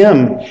with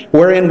him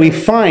wherein we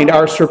find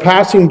our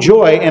surpassing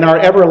joy and our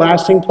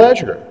everlasting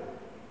pleasure,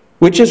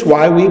 which is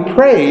why we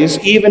praise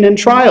even in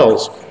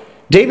trials.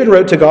 David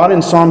wrote to God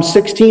in Psalm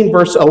 16,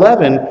 verse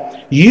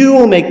 11, You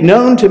will make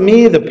known to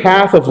me the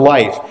path of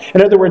life.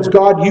 In other words,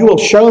 God, you will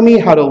show me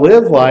how to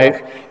live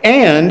life,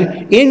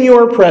 and in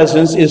your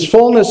presence is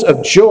fullness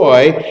of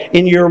joy.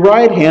 In your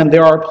right hand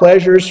there are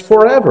pleasures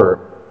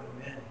forever.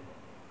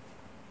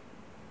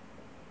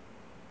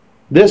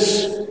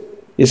 This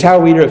is how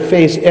we are to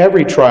face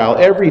every trial,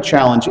 every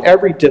challenge,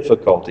 every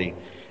difficulty,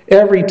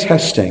 every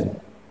testing.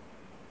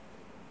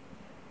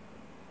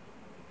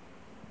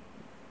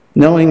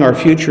 Knowing our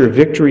future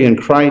victory in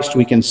Christ,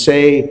 we can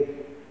say,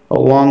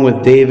 along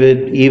with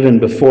David, even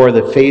before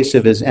the face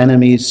of his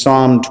enemies,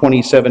 Psalm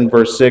 27,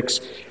 verse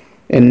 6,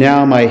 "And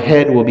now my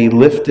head will be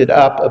lifted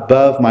up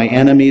above my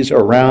enemies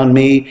around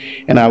me,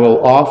 and I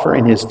will offer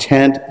in his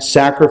tent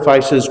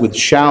sacrifices with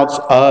shouts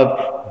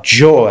of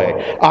joy.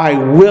 I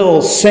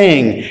will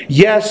sing.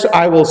 Yes,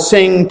 I will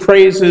sing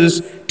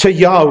praises to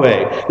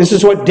Yahweh." This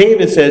is what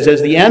David says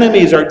as the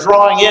enemies are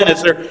drawing in,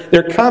 as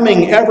they're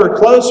coming ever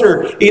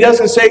closer. He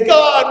doesn't say,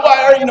 "God,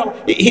 why are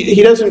you?"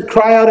 He doesn't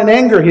cry out in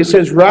anger. He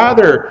says,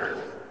 rather,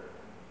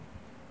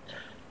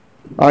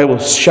 "I will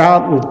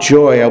shout with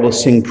joy. I will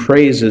sing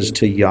praises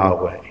to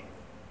Yahweh."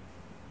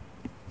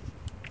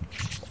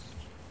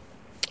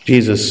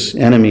 Jesus'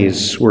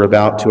 enemies were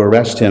about to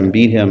arrest him,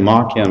 beat him,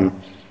 mock him,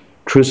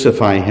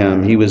 crucify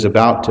him. He was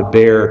about to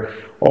bear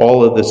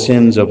all of the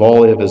sins of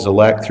all of his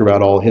elect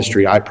throughout all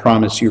history. I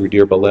promise you,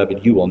 dear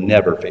beloved, you will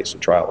never face a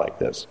trial like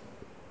this.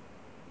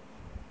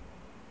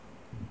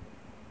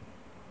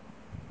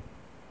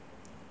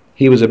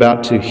 He was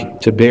about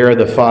to bear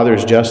the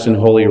Father's just and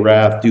holy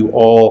wrath, do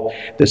all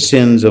the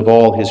sins of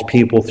all his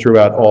people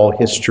throughout all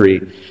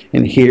history.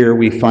 And here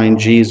we find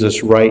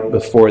Jesus right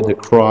before the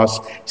cross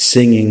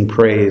singing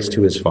praise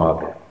to his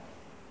Father.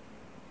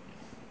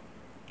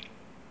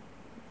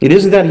 It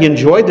isn't that he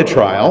enjoyed the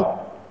trial.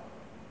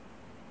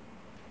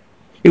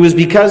 It was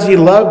because he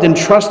loved and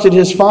trusted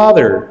his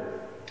Father.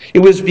 It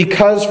was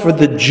because for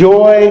the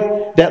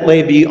joy that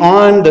lay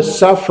beyond the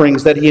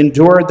sufferings that he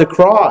endured the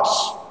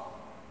cross.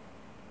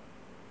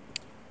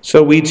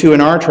 So we too in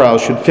our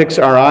trials should fix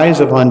our eyes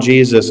upon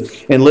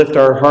Jesus and lift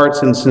our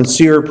hearts in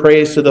sincere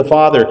praise to the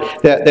Father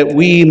that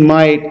we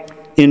might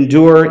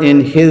endure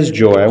in his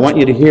joy. I want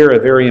you to hear a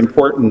very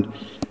important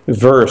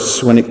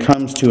verse when it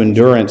comes to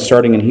endurance,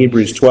 starting in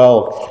Hebrews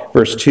 12,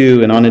 verse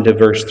 2 and on into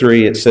verse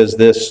 3. It says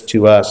this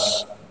to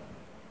us.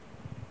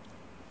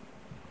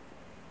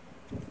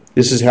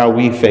 This is how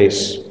we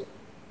face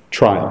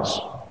trials.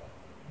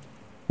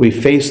 We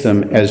face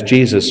them as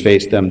Jesus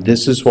faced them.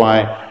 This is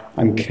why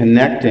I'm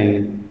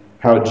connecting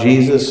how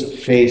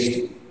Jesus faced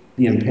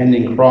the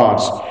impending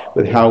cross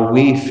with how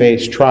we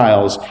face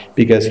trials,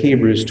 because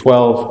Hebrews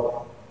 12,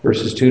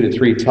 verses 2 to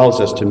 3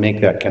 tells us to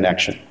make that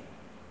connection.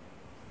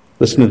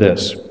 Listen to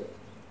this.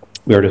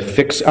 We are to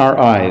fix our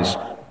eyes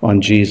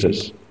on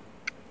Jesus,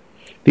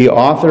 the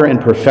author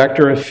and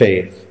perfecter of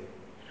faith,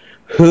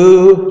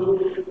 who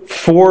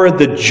for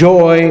the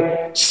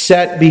joy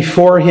set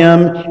before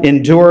him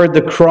endured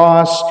the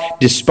cross,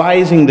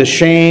 despising the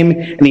shame,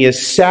 and he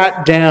has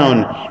sat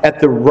down at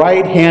the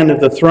right hand of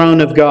the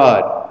throne of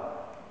God.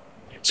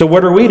 So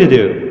what are we to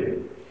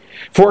do?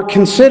 For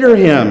consider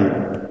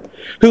him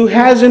who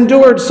has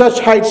endured such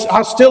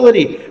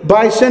hostility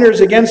by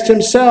sinners against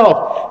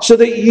himself, so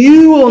that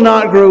you will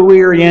not grow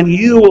weary and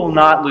you will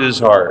not lose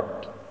heart.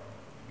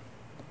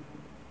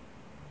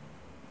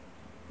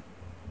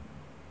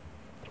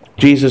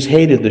 Jesus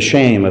hated the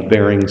shame of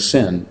bearing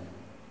sin.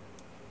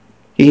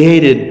 He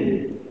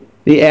hated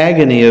the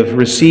agony of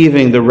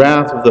receiving the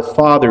wrath of the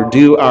Father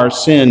due our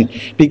sin,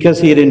 because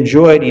he had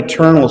enjoyed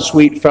eternal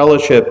sweet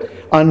fellowship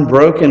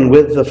unbroken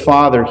with the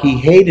Father. He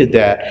hated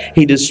that.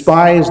 He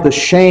despised the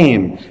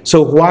shame.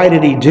 So why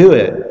did he do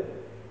it?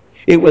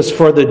 It was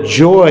for the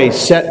joy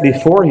set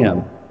before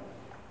him.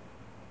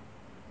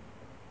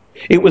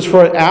 It was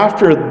for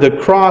after the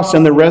cross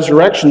and the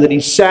resurrection that he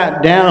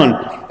sat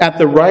down at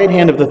the right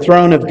hand of the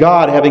throne of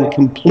God, having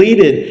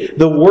completed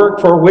the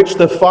work for which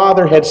the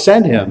Father had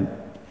sent him.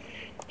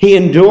 He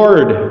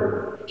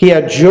endured. He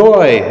had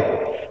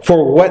joy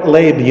for what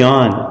lay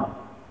beyond.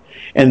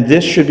 And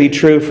this should be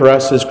true for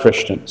us as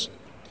Christians.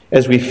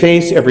 As we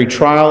face every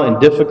trial and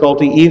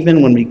difficulty,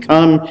 even when we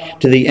come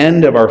to the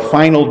end of our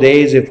final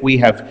days, if we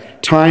have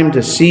time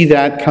to see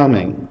that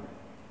coming,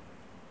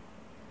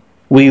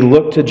 we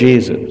look to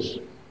Jesus.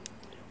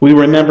 We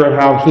remember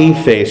how he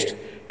faced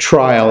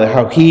trial,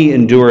 how he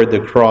endured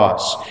the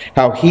cross,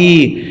 how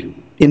he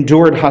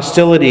endured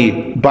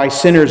hostility by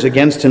sinners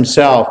against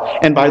himself.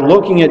 And by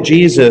looking at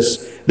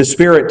Jesus, the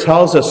Spirit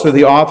tells us through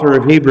the author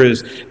of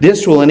Hebrews,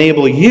 this will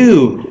enable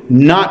you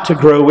not to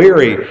grow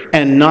weary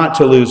and not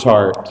to lose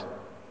heart.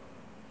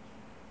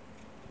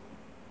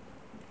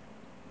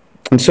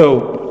 And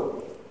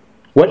so,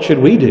 what should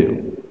we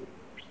do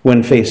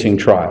when facing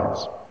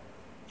trials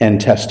and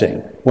testing?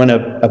 When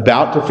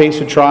about to face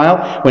a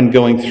trial, when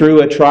going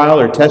through a trial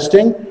or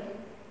testing,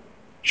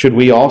 should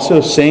we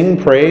also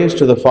sing praise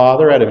to the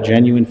Father out of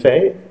genuine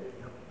faith?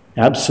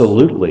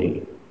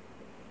 Absolutely.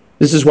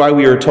 This is why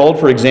we are told,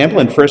 for example,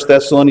 in 1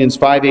 Thessalonians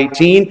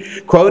 5:18,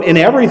 quote, "In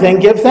everything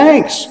give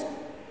thanks,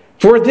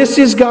 For this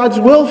is God's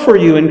will for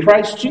you in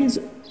Christ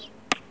Jesus.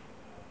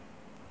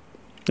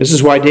 This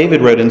is why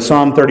David wrote in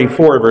Psalm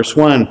 34, verse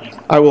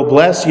 1, I will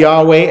bless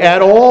Yahweh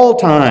at all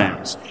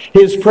times.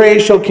 His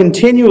praise shall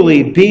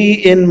continually be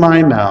in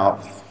my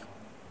mouth.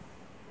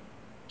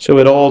 So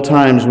at all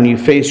times when you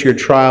face your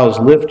trials,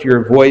 lift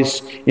your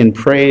voice in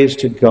praise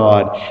to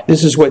God.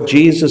 This is what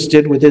Jesus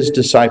did with his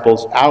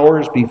disciples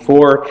hours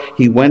before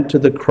he went to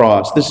the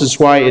cross. This is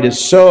why it is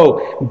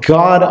so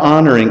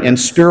God-honoring and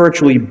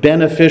spiritually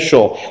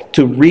beneficial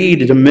to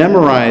read, to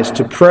memorize,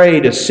 to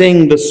pray, to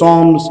sing the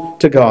Psalms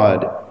to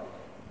God.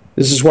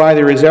 This is why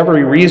there is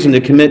every reason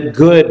to commit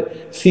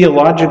good,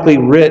 theologically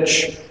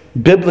rich,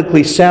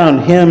 biblically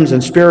sound hymns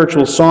and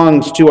spiritual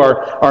songs to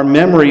our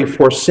memory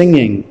for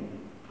singing.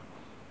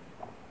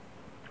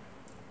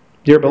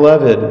 Dear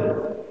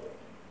beloved,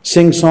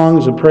 sing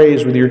songs of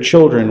praise with your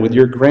children, with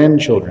your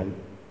grandchildren.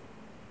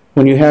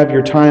 When you have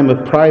your time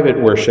of private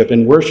worship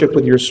and worship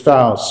with your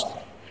spouse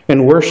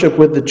and worship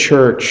with the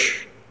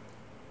church,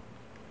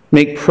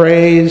 make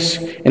praise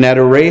and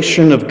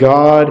adoration of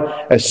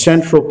God a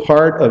central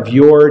part of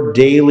your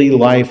daily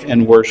life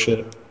and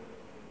worship.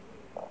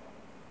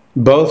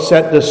 Both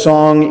set the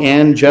song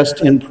and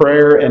just in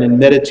prayer and in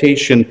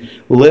meditation,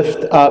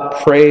 lift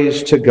up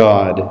praise to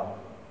God.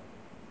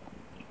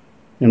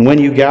 And when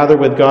you gather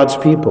with God's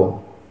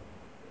people,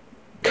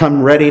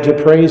 come ready to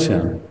praise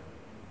him,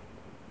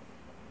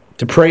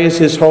 to praise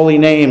his holy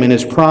name and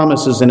his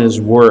promises and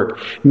his work.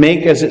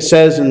 Make, as it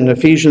says in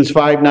Ephesians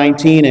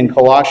 5:19 and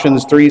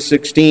Colossians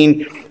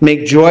 3:16,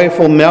 make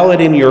joyful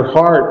melody in your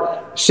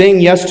heart. Sing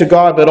yes to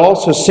God, but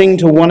also sing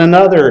to one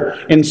another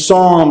in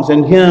psalms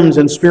and hymns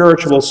and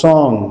spiritual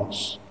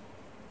songs.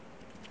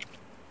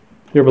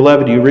 Dear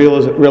beloved, you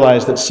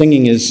realize that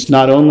singing is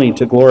not only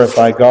to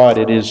glorify God,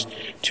 it is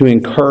to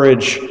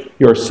encourage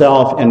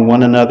yourself and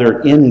one another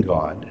in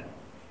God.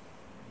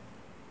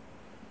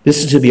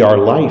 This is to be our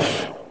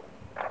life,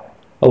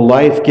 a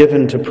life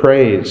given to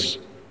praise.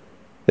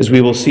 As we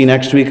will see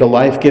next week, a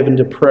life given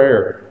to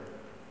prayer.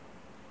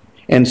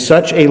 And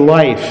such a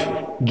life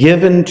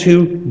given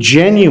to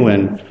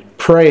genuine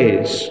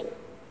praise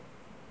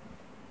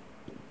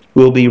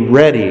will be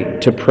ready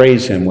to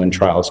praise him when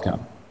trials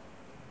come.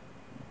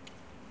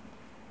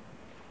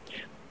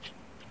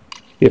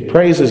 If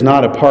praise is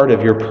not a part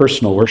of your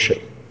personal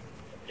worship,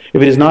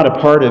 if it is not a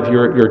part of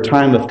your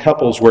time of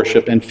couples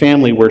worship and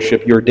family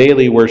worship, your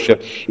daily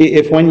worship,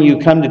 if when you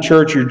come to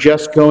church you're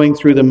just going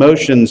through the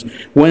motions,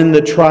 when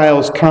the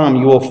trials come,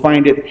 you will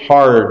find it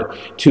hard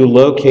to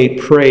locate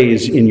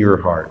praise in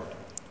your heart.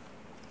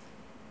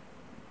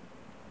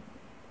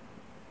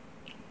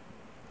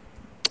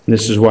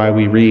 This is why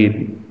we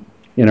read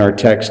in our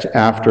text,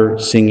 after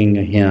singing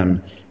a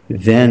hymn,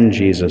 then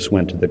Jesus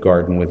went to the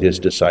garden with his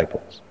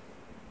disciples.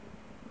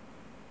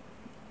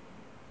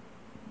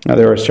 Now,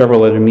 there are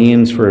several other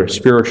means for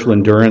spiritual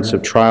endurance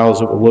of trials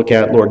that we'll look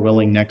at, Lord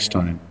willing, next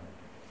time.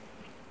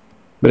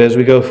 But as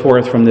we go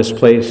forth from this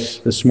place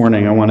this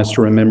morning, I want us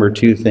to remember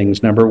two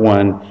things. Number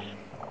one,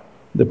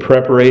 the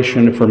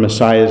preparation for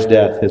Messiah's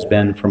death has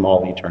been from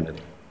all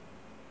eternity.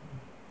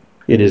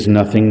 It is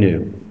nothing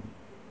new.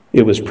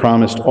 It was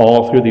promised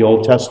all through the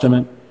Old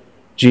Testament.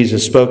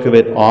 Jesus spoke of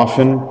it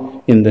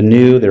often in the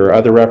New. There are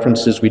other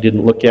references we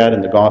didn't look at in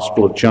the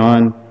Gospel of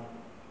John.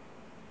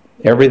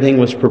 Everything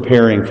was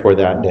preparing for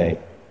that day.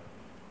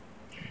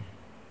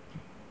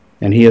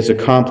 And he has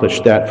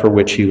accomplished that for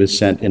which he was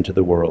sent into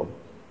the world.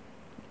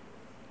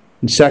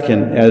 And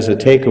second, as a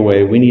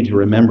takeaway, we need to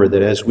remember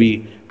that as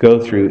we go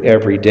through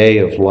every day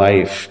of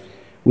life,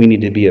 we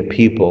need to be a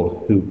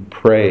people who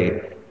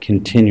pray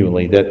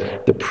continually,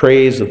 that the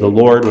praise of the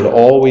Lord would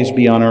always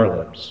be on our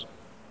lips,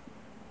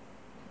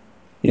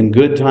 in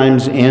good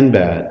times and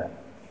bad,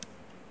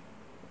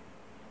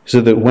 so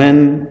that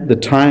when the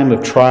time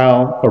of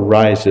trial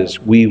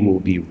arises, we will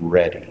be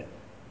ready,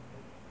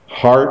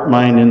 heart,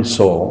 mind, and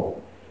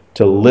soul,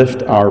 to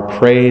lift our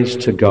praise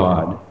to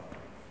God,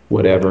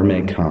 whatever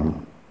may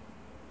come.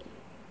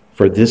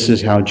 For this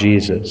is how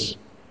Jesus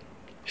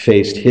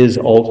faced his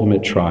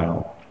ultimate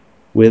trial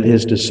with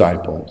his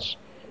disciples.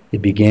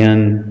 It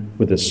began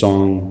with a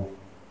song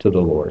to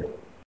the Lord.